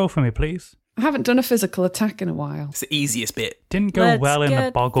attack roll for me, please. I haven't done a physical attack in a while. It's the easiest bit. Didn't go Let's well in the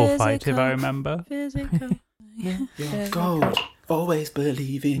get boggle fight, if physical. I remember. Physical. Gold. Always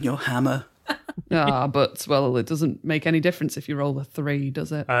believe in your hammer. But, well, it doesn't make any difference if you roll a 3,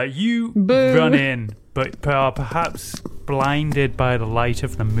 does it? You Boo. run in, but are perhaps blinded by the light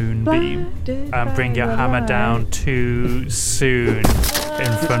of the moonbeam and bring your hammer down too soon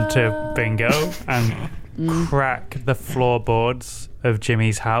in front of Bingo and crack the floorboards of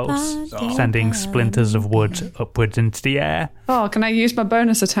Jimmy's house, sending splinters of wood upwards into the air. Oh, can I use my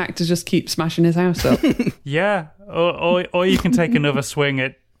bonus attack to just keep smashing his house up? Yeah, or you can take another swing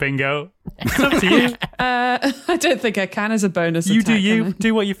at Bingo. It's up to you. I don't think I can as a bonus You attack. do can you. I?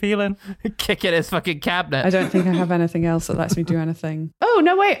 Do what you're feeling. Kick in his fucking cabinet. I don't think I have anything else that lets me do anything. Oh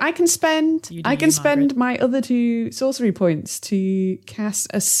no, wait! I can spend. You do I can you, spend my other 2 sorcery points to cast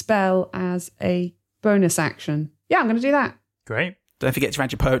a spell as a bonus action. Yeah, I'm going to do that. Great. Don't forget to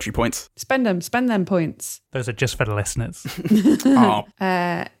add your poetry points. Spend them points. Those are just for the listeners. Oh,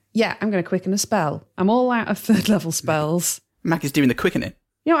 Yeah, I'm going to quicken a spell. I'm all out of 3rd level spells. Mac is doing the quickening.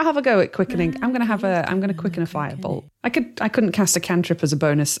 You know what? Have a go at quickening. I'm going to quicken a firebolt. I couldn't cast a cantrip as a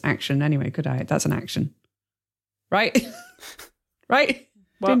bonus action anyway, could I? That's an action, right? Right?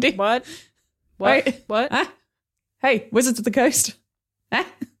 What? D&D? What? Right? What? Huh? Hey, Wizards of the Coast. Huh?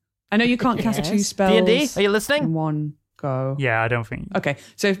 I know you can't cast 2 spells D&D, are you in listening? one go. Yeah, I don't think. Okay,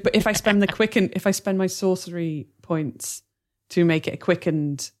 so if I spend if I spend my sorcery points to make it a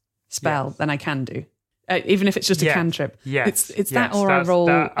quickened spell, then I can do. Even if it's just a Yeah. cantrip. Yes. It's Yes, that or I that's- roll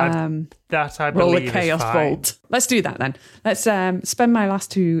that I roll a believe is chaos fine. bolt. Let's do that then. Let's spend my last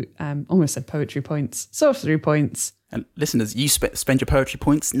 2 almost said poetry points, sorcery points And listeners, you spend your poetry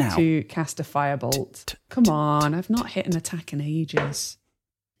points now. to cast a firebolt. Come on, I've not hit an attack in ages.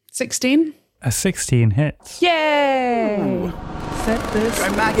 16? A 16 hits. Yay! Set this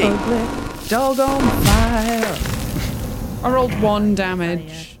Go, Maggie. ugly dog on fire. I rolled 1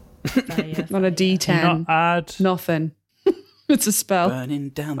 damage on a D10. Not add. Nothing. It's a spell. Burning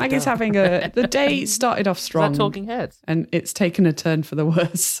down the Maggie's dark. having the day started off strong. Is that Talking Heads? And it's taken a turn for the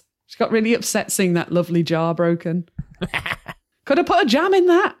worse. She got really upset seeing that lovely jar broken. Could have put a jam in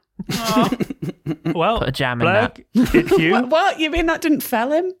that. Well, Put a jam in Blurg, it's you. What? You mean that didn't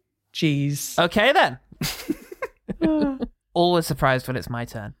fell him? Jeez. Okay then. Always surprised when it's my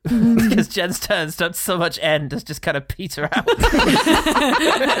turn. Because Jen's turns don't so much end as just kind of peter out.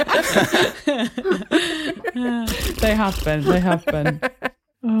 They have been.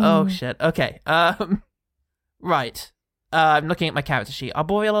 Oh shit. Okay. Right. I'm looking at my character sheet.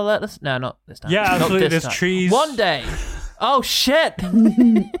 Arboreal alertness? No, not this time. Yeah, Not absolutely. this There's time. trees. One day. Oh shit.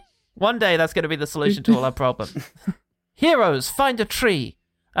 One day that's going to be the solution to all our problems. Heroes, find a tree.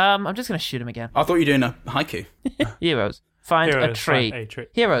 I'm just going to shoot him again. I thought you were doing a haiku. Heroes, find a Heroes, tree. find a tree.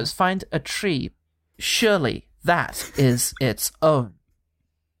 Heroes, find a tree. Surely that is its own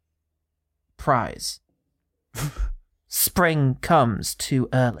prize. Spring comes too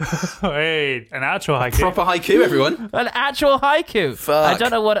early. Hey, an actual haiku. Proper haiku, everyone. An actual haiku. Fuck. I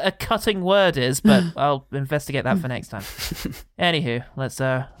don't know what a cutting word is, but I'll investigate that for next time. Anywho, let's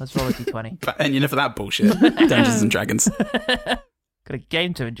roll a d20. And you know for that bullshit. Dungeons and Dragons. Got a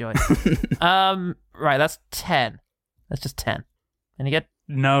game to enjoy. Right, that's 10. That's just 10. Any good?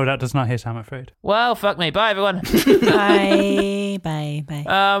 No, that does not hit, I'm afraid. Well, fuck me. Bye, everyone.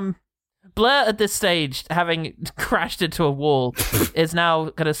 Bye. Blair, at this stage, having crashed into a wall, is now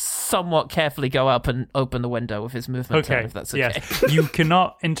going to somewhat carefully go up and open the window with his movement turn, if that's okay. Yes. You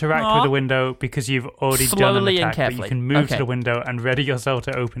cannot interact with the window because you've already done an Slowly and attack, but carefully. you can move Okay. to the window and ready yourself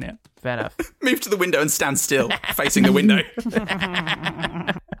to open it. Fair enough. Move to the window and stand still, facing the window.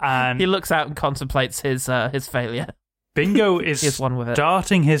 And He looks out and contemplates his failure. Bingo Here's is one with it.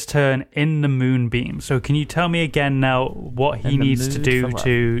 starting his turn in the moonbeam. So can you tell me again now what he In the needs to mood do for love.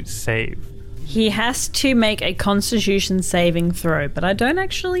 to save? He has to make a Constitution saving throw, but I don't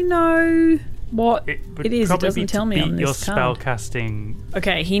actually know what would it is. It probably doesn't be tell to me on beat your this spell card. casting.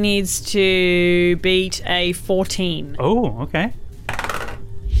 Okay, he needs to beat a 14. Oh, okay.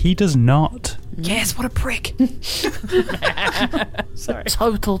 He does not. Yes, what a prick. Sorry.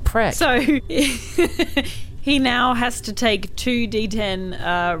 Total prick. So he now has to take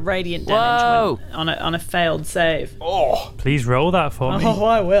 2d10 radiant damage Whoa. on a failed save. Please roll that for me. Oh,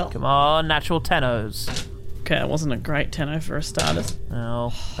 I will. Come on, natural tennos. Okay, it wasn't a great tenor for a starters.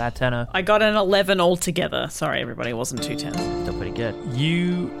 No, bad tenor. I got an 11 altogether. Sorry, everybody, it wasn't 2 10s. Still pretty good.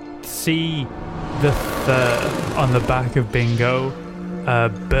 You see the fur on the back of Bingo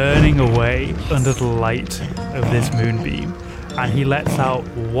burning away under the light of this moonbeam, and he lets out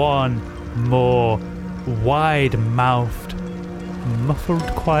one more wide-mouthed, muffled,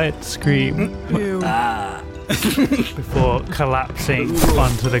 quiet scream before collapsing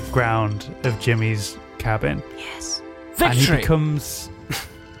onto the ground of Jimmy's cabin. And he Victory! becomes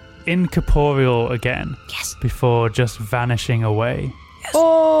incorporeal again before just vanishing away.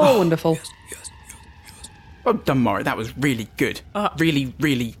 Oh, wonderful. Well done, Maury. That was really good. Really,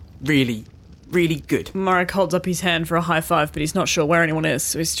 really, really, really good. Marek holds up his hand for a high five, but he's not sure where anyone is,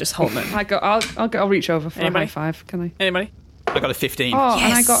 so he's just holding it. I'll reach over for Anybody? a high five. Can I? Anybody? I got a 15. Oh,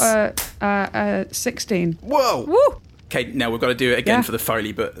 and I got a 16. Whoa! Woo! Okay, now we've got to do it again Yeah. for the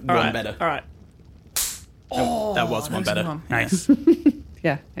Foley, but All one right, better. All right. That was one better. Nice.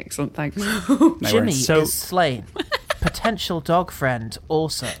 Yeah, excellent. Thanks. No Jimmy worries. So- is slain. Potential dog friend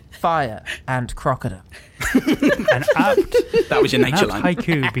also. Fire and crocodile. An apt, That was your an nature apt line.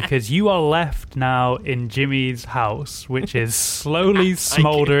 haiku, because you are left now in Jimmy's house, which is slowly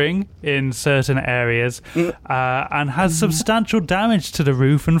smouldering in certain areas and has substantial damage to the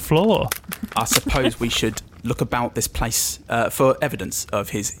roof and floor. I suppose we should look about this place for evidence of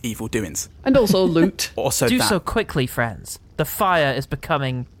his evil doings. And also loot. Also, Do that. so quickly, friends. The fire is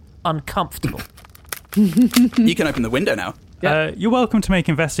becoming uncomfortable. You can open the window now. You're welcome to make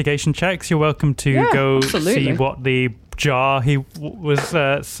investigation checks. You're welcome to Yeah, go absolutely. see what the jar he was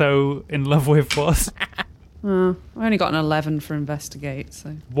so in love with was. I only got an 11 for investigate,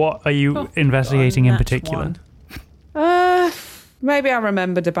 so. What are you investigating in nat particular? one. Maybe I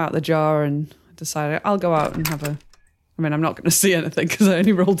remembered about the jar and decided I'll go out and have a. I mean, I'm not going to see anything because I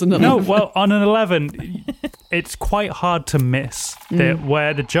only rolled an 11. No, well, on an 11, it's quite hard to miss that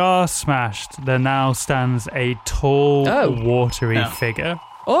where the jar smashed, there now stands a tall, watery figure.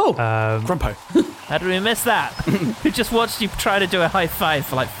 Oh, Grumpo. How did we miss that? We just watched you try to do a high five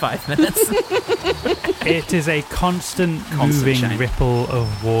for like 5 minutes. It is a constant moving shame. ripple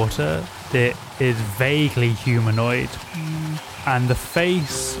of water that is vaguely humanoid, and the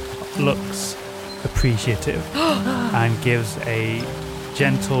face looks appreciative and gives a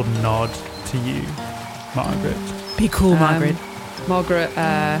gentle nod to you, Margaret. Be cool, Margaret. Margaret,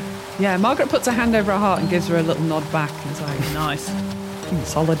 Margaret puts her hand over her heart and gives her a little nod back and is like, Nice.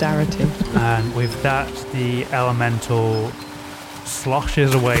 solidarity. And with that, the elemental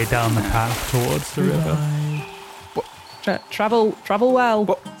sloshes away down the path towards the river. Travel well.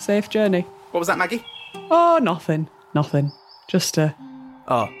 What? Safe journey. What was that, Maggie? Oh, nothing. Just a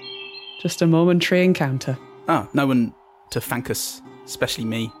Oh, momentary encounter. no one to thank us, especially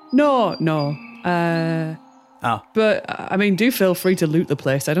me. No. Oh. But, I mean, do feel free to loot the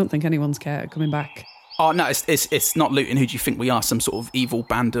place. I don't think anyone's coming back. Oh, no, it's not looting. Who do you think we are? Some sort of evil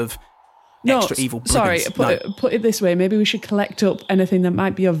band of extra evil brigands? Sorry, put it this way. Maybe we should collect up anything that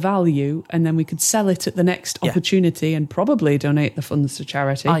might be of value and then we could sell it at the next opportunity and probably donate the funds to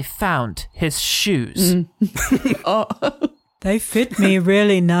charity. I found his shoes. They fit me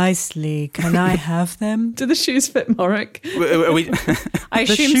really nicely. Can I have them? Do the shoes fit Morik? Are we, I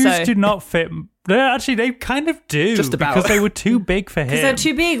The assume shoes so. do not fit. Actually, they kind of do. Just about. Because they were too big for him. Because they're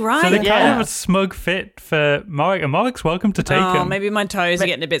too big, right? So they're kind Yeah. of a smug fit for Morik. And Morik's welcome to take Oh, them. maybe my toes are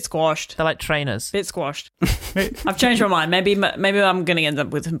getting a bit squashed. They're like trainers. Bit squashed. I've changed my mind. Maybe I'm going to end up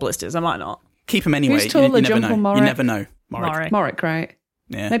with some blisters. I might not. keep them anyway. Who's taller, You never Jump know. or You Morik? never know. Morik. Morik, right?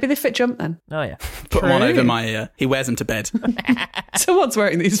 Yeah. Maybe they fit Jump then. Oh, yeah. Put them on over my... he wears them to bed. Someone's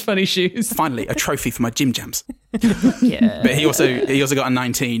wearing these funny shoes. Finally, a trophy for my gym jams. Yeah. But he also got a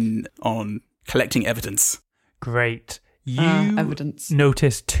 19 on collecting evidence. Great. You Evidence.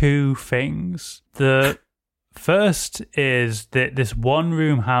 notice two things. The first is that this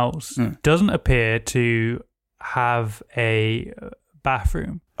one-room house doesn't appear to have a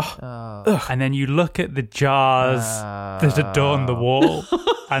bathroom. And then you look at the jars that adorn the wall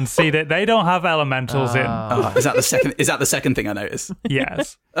and see that they don't have elementals in. Oh, is that the second thing I noticed?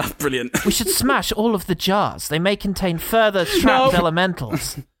 Yes. Oh, brilliant. We should smash all of the jars. They may contain further trapped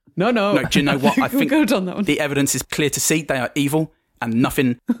elementals. No. No, do you know what? I think Good on that one. the evidence is clear to see. They are evil, and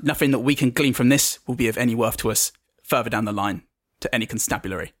nothing that we can glean from this will be of any worth to us further down the line to any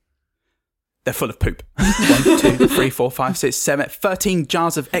constabulary. They're full of poop. 1, 2, 3, 4, 5, 6, 7, 13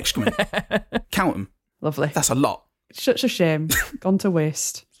 jars of excrement. Count them. Lovely. That's a lot. Such a shame. Gone to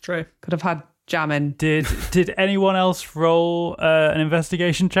waste. It's true. Could have had jam in. Did anyone else roll an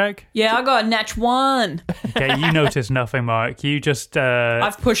investigation check? Yeah, I got a natch 1. Okay, you notice nothing, Mark. You just...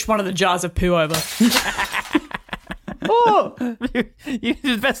 I've pushed one of the jars of poo over. Oh! You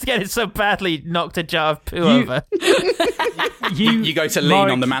investigated so badly, knocked a jar of poo over. You go to lean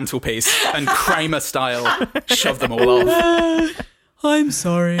Mark, on the mantelpiece and Kramer style shove them all off. I'm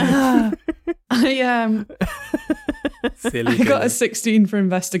sorry. I Silly got a girl. 16 for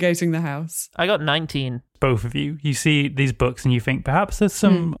investigating the house. I got 19. both of you. You see these books and you think perhaps there's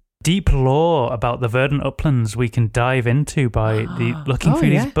some deep lore about the verdant uplands we can dive into by looking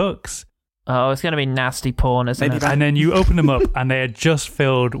through these books. Oh, it's going to be nasty porn, isn't it? And then you open them up and they are just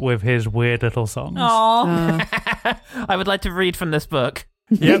filled with his weird little songs. Aww. I would like to read from this book.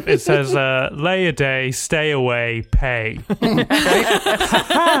 Yep, it says, lay a day, stay away, pay.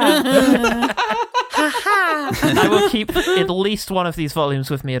 I will keep at least one of these volumes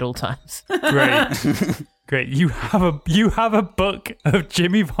with me at all times. Great. Great. You have a book of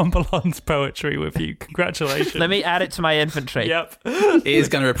Jimmy Von Ballon's poetry with you. Congratulations. Let me add it to my inventory. Yep. He is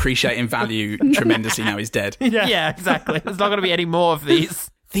going to appreciate in value tremendously now he's dead. Yeah, exactly. There's not going to be any more of these.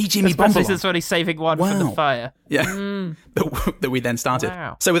 The Jimmy Especially Bonbon. since we're only saving one for the fire. Yeah, that we then started.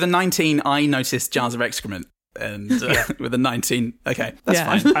 Wow. So with a 19, I noticed jars of excrement. And with a 19, okay, that's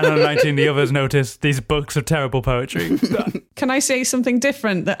fine. And on 19, the others notice these books of terrible poetry. Can I say something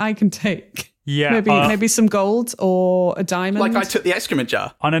different that I can take? Yeah. Maybe some gold or a diamond. Like I took the excrement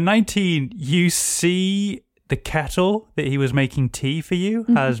jar. On a 19, you see the kettle that he was making tea for you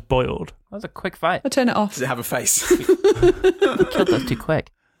has boiled. That was a quick fight. I turn it off. Does it have a face? Killed those too quick.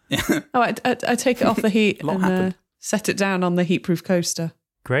 Oh, I take it off the heat lot and happened. set it down on the heat-proof coaster.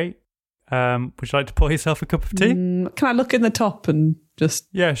 Great. Would you like to pour yourself a cup of tea? Can I look in the top and just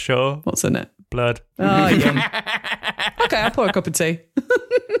Yeah, sure. what's in it? Blood. Oh, yeah. Okay, I'll pour a cup of tea.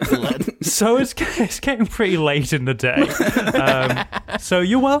 So it's getting pretty late in the day. So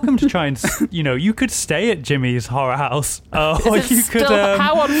you're welcome to try and, you could stay at Jimmy's horror house. Or Is it you still, could...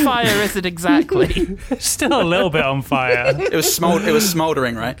 how on fire is it exactly? still a little bit on fire. It was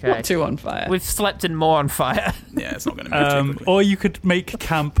smouldering, right? Okay. Not too on fire. We've slept in more on fire. Yeah, it's not going to move too quickly. Or you could make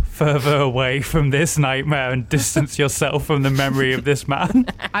camp further away from this nightmare and distance yourself from the memory of this man.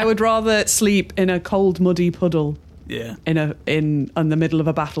 I would rather sleep in a cold, muddy puddle Yeah. in the middle of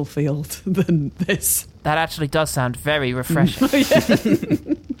a battlefield than this. That actually does sound very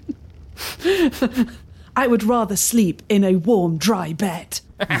refreshing. I would rather sleep in a warm, dry bed.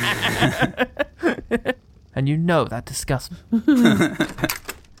 And and you know that disgusts me.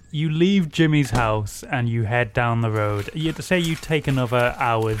 You leave Jimmy's house and you head down the road. You'd say you take another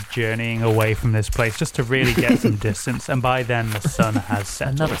hour's journeying away from this place just to really get some distance, and by then the sun has set.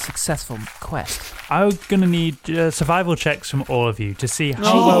 Another successful quest. I'm going to need survival checks from all of you to see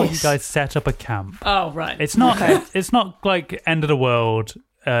how well you guys set up a camp. Oh, right. It's not it's not like end of the world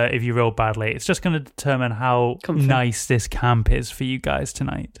if you roll badly. It's just going to determine how nice this camp is for you guys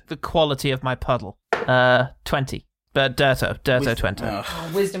tonight. The quality of my puddle. 20. But Dirto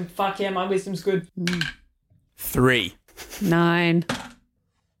 20. Wisdom, fuck yeah, my wisdom's good. 3. 9.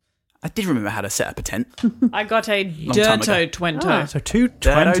 I did remember how to set up a tent. I got a time Dirto ago. Twento. So 2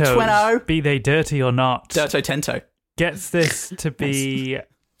 Dirto Twentos, Twento. be they dirty or not, Dirto Tento. gets this to be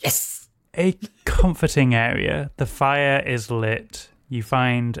Yes. a comforting area. The fire is lit. You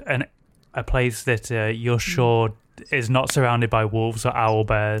find a place that you're sure is not surrounded by wolves or owl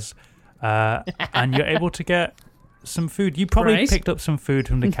bears, and you're able to get some food. You probably picked up some food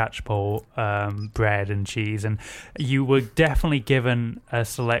from the catchpole, bread and cheese, and you were definitely given a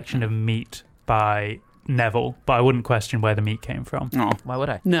selection of meat by Neville, but I wouldn't question where the meat came from. Oh, Why would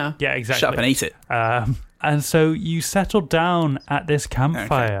I? No. Yeah, exactly. shut up and eat it. And so you settle down at this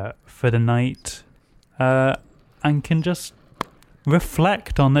campfire for the night and can just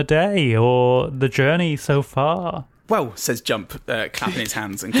reflect on the day or the journey so far. Well, says Jump, clapping his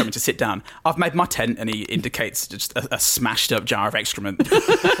hands and coming to sit down. I've made my tent, and he indicates just a smashed up jar of excrement with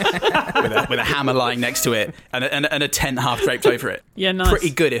a hammer lying next to it and a tent half draped over it. Yeah, nice.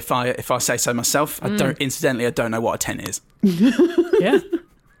 Pretty good if I say so myself. I don't know what a tent is. Yeah.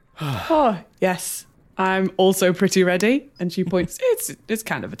 Oh, yes. I'm also pretty ready. And she points, it's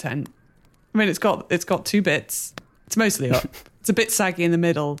kind of a tent. I mean, it's got 2 bits. It's mostly up. It's a bit saggy in the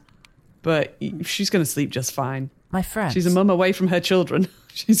middle, but she's going to sleep just fine. My friend. She's a mum away from her children.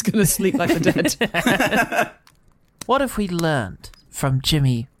 She's going to sleep like the dead. What have we learned from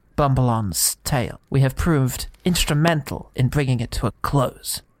Jimmy Bumbleon's tale? We have proved instrumental in bringing it to a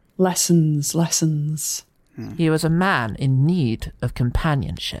close. Lessons. He was a man in need of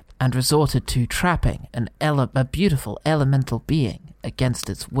companionship and resorted to trapping a beautiful elemental being against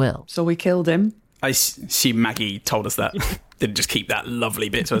its will. So we killed him. I assume Maggie told us that. Didn't just keep that lovely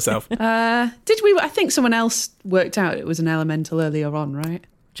bit to herself. Did we? I think someone else worked out it was an elemental earlier on, right?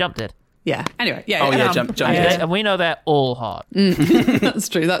 Jump did. Yeah. Anyway, yeah. Oh, yeah, Jump did. And we know they're all hot. That's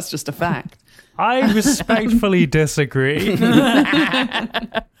true. That's just a fact. I respectfully disagree.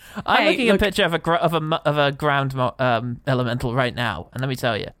 I'm looking at a picture of a ground elemental right now, and let me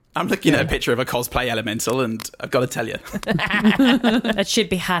tell you, I'm looking at a picture of a cosplay elemental, and I've got to tell you, That should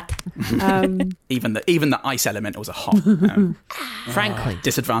be hot. even the ice elementals are hot. frankly,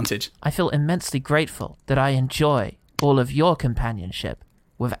 Disadvantage. I feel immensely grateful that I enjoy all of your companionship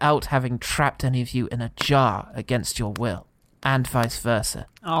without having trapped any of you in a jar against your will, and vice versa.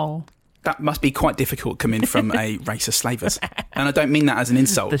 Oh. That must be quite difficult coming from a race of slavers. And I don't mean that as an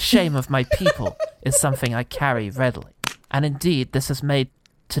insult. The shame of my people is something I carry readily, and indeed this has made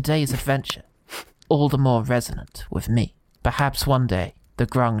today's adventure all the more resonant with me. Perhaps one day the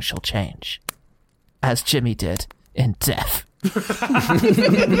grung shall change, as Jimmy did in Death.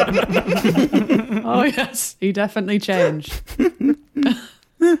 Oh, yes. He definitely changed.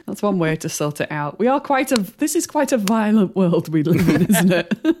 That's one way to sort it out. This is quite a violent world we live in, isn't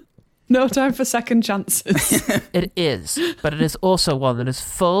it? No time for second chances. It is, but it is also one that is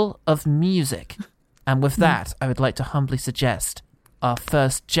full of music. And with that, I would like to humbly suggest our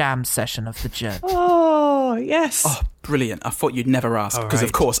first jam session of the journey. Oh, yes. Oh, brilliant. I thought you'd never ask, because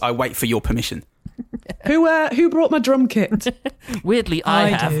of course I wait for your permission. Who brought my drum kit? Weirdly, I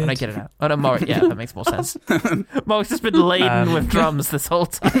have, did. and I get it out. Oh no, Morris, yeah, that makes more sense. Morris has been laden with drums this whole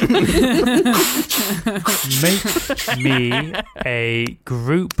time. Make me a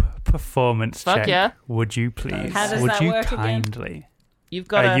group performance Fuck check, yeah. would you please? How does would that you work again? kindly? You've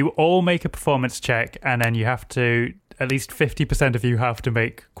got You all make a performance check, and then you have to, at least 50% of you have to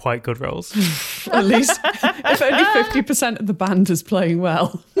make quite good rolls. At least, if only 50% of the band is playing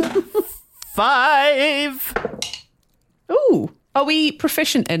well. 5. Ooh. Are we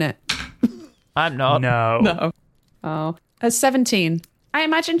proficient in it? I'm not. No. Oh. 17. I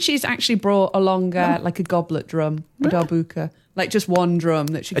imagine she's actually brought along like a goblet drum, a darbuka. Like just one drum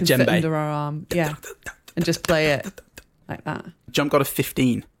that she can fit djembe. under her arm. Yeah. And just play it like that. Jump got a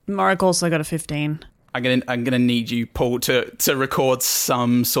 15. Marek also got a 15. I'm gonna need you, Paul, to record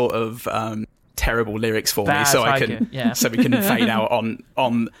some sort of terrible lyrics for me, Bad so I haiku, can yeah. so we can fade out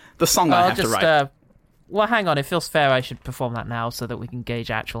on the song I have to write. Well, hang on. It feels fair. I should perform that now so that we can gauge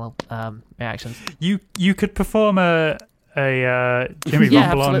actual reactions. You could perform a a Jimmy Yeah,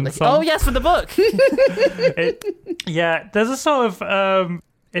 Rumble absolutely. song. Oh, yes, for the book. There's a sort of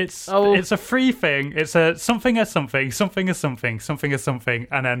it's a free thing. It's a something as something, something as something, something as something,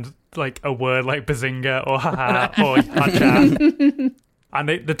 and then like a word like bazinga or haha or hacha. And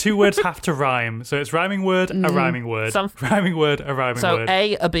the two words have to rhyme. So it's rhyming word, a rhyming word, rhyming word, a rhyming word. So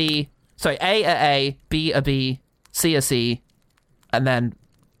A, a B, sorry, A, B, a B, C, a C, and then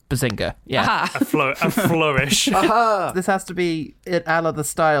bazinga. Yeah. A flourish. This has to be a la the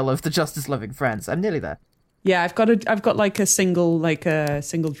style of the Justice Loving Friends. I'm nearly there. Yeah, I've got like a single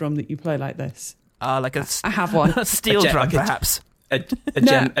drum that you play like this. I have one. A steel drum, perhaps. A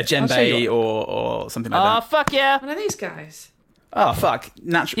djembe or something like that. Oh, fuck yeah. One of these guys. Oh, fuck.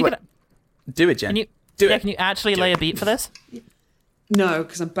 Naturally. Do it, Jen. Can you actually lay a beat for this? No,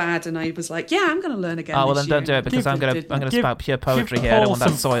 because I'm bad, and I was like, yeah, I'm going to learn again. Oh, well, then don't do it, because I'm going to spout pure poetry here. I don't want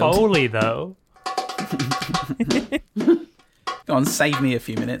that soiled. Foley, though. Go on, save me a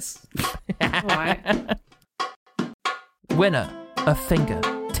few minutes. All right. Winner, a finger,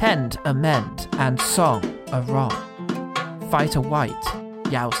 tend, amend, and song, a wrong. Fight a white,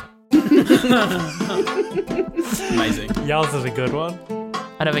 yowza. Amazing. Yowza's is a good one.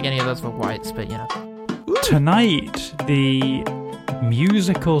 I don't think any of those were whites, but you know. Tonight, the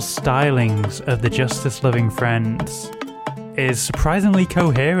musical stylings of the Justice Loving Friends is surprisingly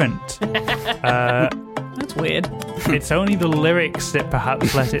coherent. That's weird. It's only the lyrics that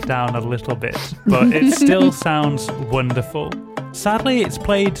perhaps let it down a little bit, but it still sounds wonderful. Sadly, it's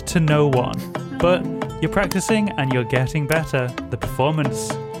played to no one, but you're practicing and you're getting better. The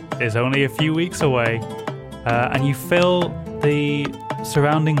performance is only a few weeks away, and you fill the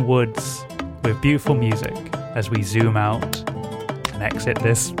surrounding woods with beautiful music as we zoom out and exit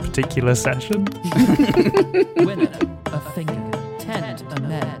this particular session. Winner, a finger, tend,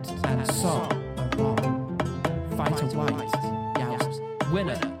 amend, and song, a wrong. Fight a white, yowza.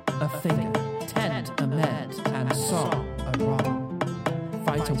 Winner, a finger, tend, amend, and song, a wrong.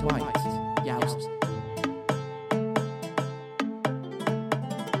 Fight a white, yowza.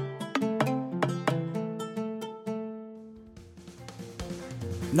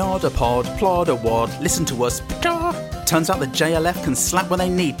 Nod a pod, plod a wad, listen to us. Turns out the JLF can slap when they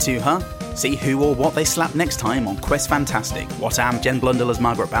need to, huh? See who or what they slap next time on Quest Fantastic. What am Jen Blundell as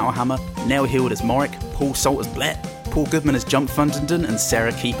Margaret Bauerhammer, Neil Heald as Morrick, Paul Salt as Blett, Paul Goodman as Jump Fundenden, and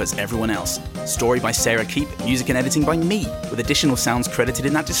Sarah Keep as everyone else. Story by Sarah Keep, music and editing by me, with additional sounds credited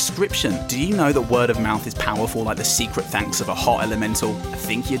in that description. Do you know that word of mouth is powerful like the secret thanks of a hot elemental? I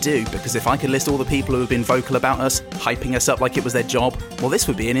think you do, because if I could list all the people who have been vocal about us, hyping us up like it was their job, well, this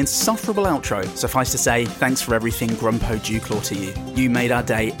would be an insufferable outro. Suffice to say, thanks for everything, Grumpo Dewclaw to you. You made our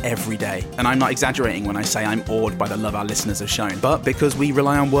day every day. And I'm not exaggerating when I say I'm awed by the love our listeners have shown. But because we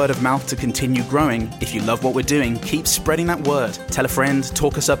rely on word of mouth to continue growing, if you love what we're doing, keep spreading that word. Tell a friend,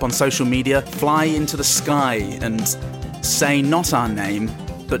 talk us up on social media, fly into the sky and say not our name,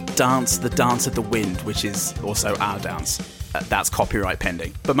 but dance the dance of the wind, which is also our dance. That's copyright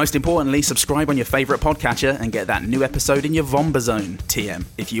pending. But most importantly, subscribe on your favourite podcatcher and get that new episode in your Vomba zone, TM.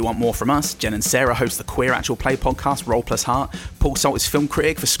 If you want more from us, Jen and Sarah host the Queer Actual Play podcast, Roll Plus Heart. Paul Salt is film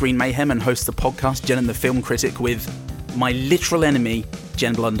critic for Screen Mayhem and hosts the podcast Jen and the Film Critic with my literal enemy,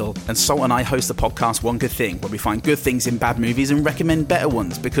 Jen Blundell. And Salt and I host the podcast One Good Thing, where we find good things in bad movies and recommend better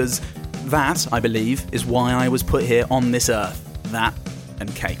ones, because that, I believe, is why I was put here on this earth. That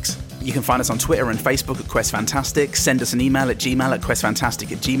and cakes. You can find us on Twitter and Facebook at Quest Fantastic. Send us an email at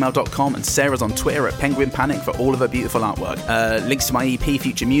gmail@questfantastic@gmail.com, and Sarah's on Twitter at Penguin Panic for all of her beautiful artwork. Links to my EP,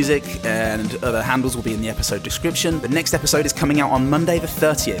 Future Music, and other handles will be in the episode description. The next episode is coming out on Monday the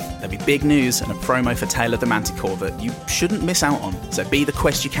 30th. There'll be big news and a promo for Tale of the Manticore that you shouldn't miss out on. So be the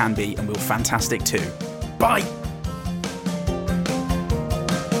Quest you can be, and we'll fantastic too. Bye!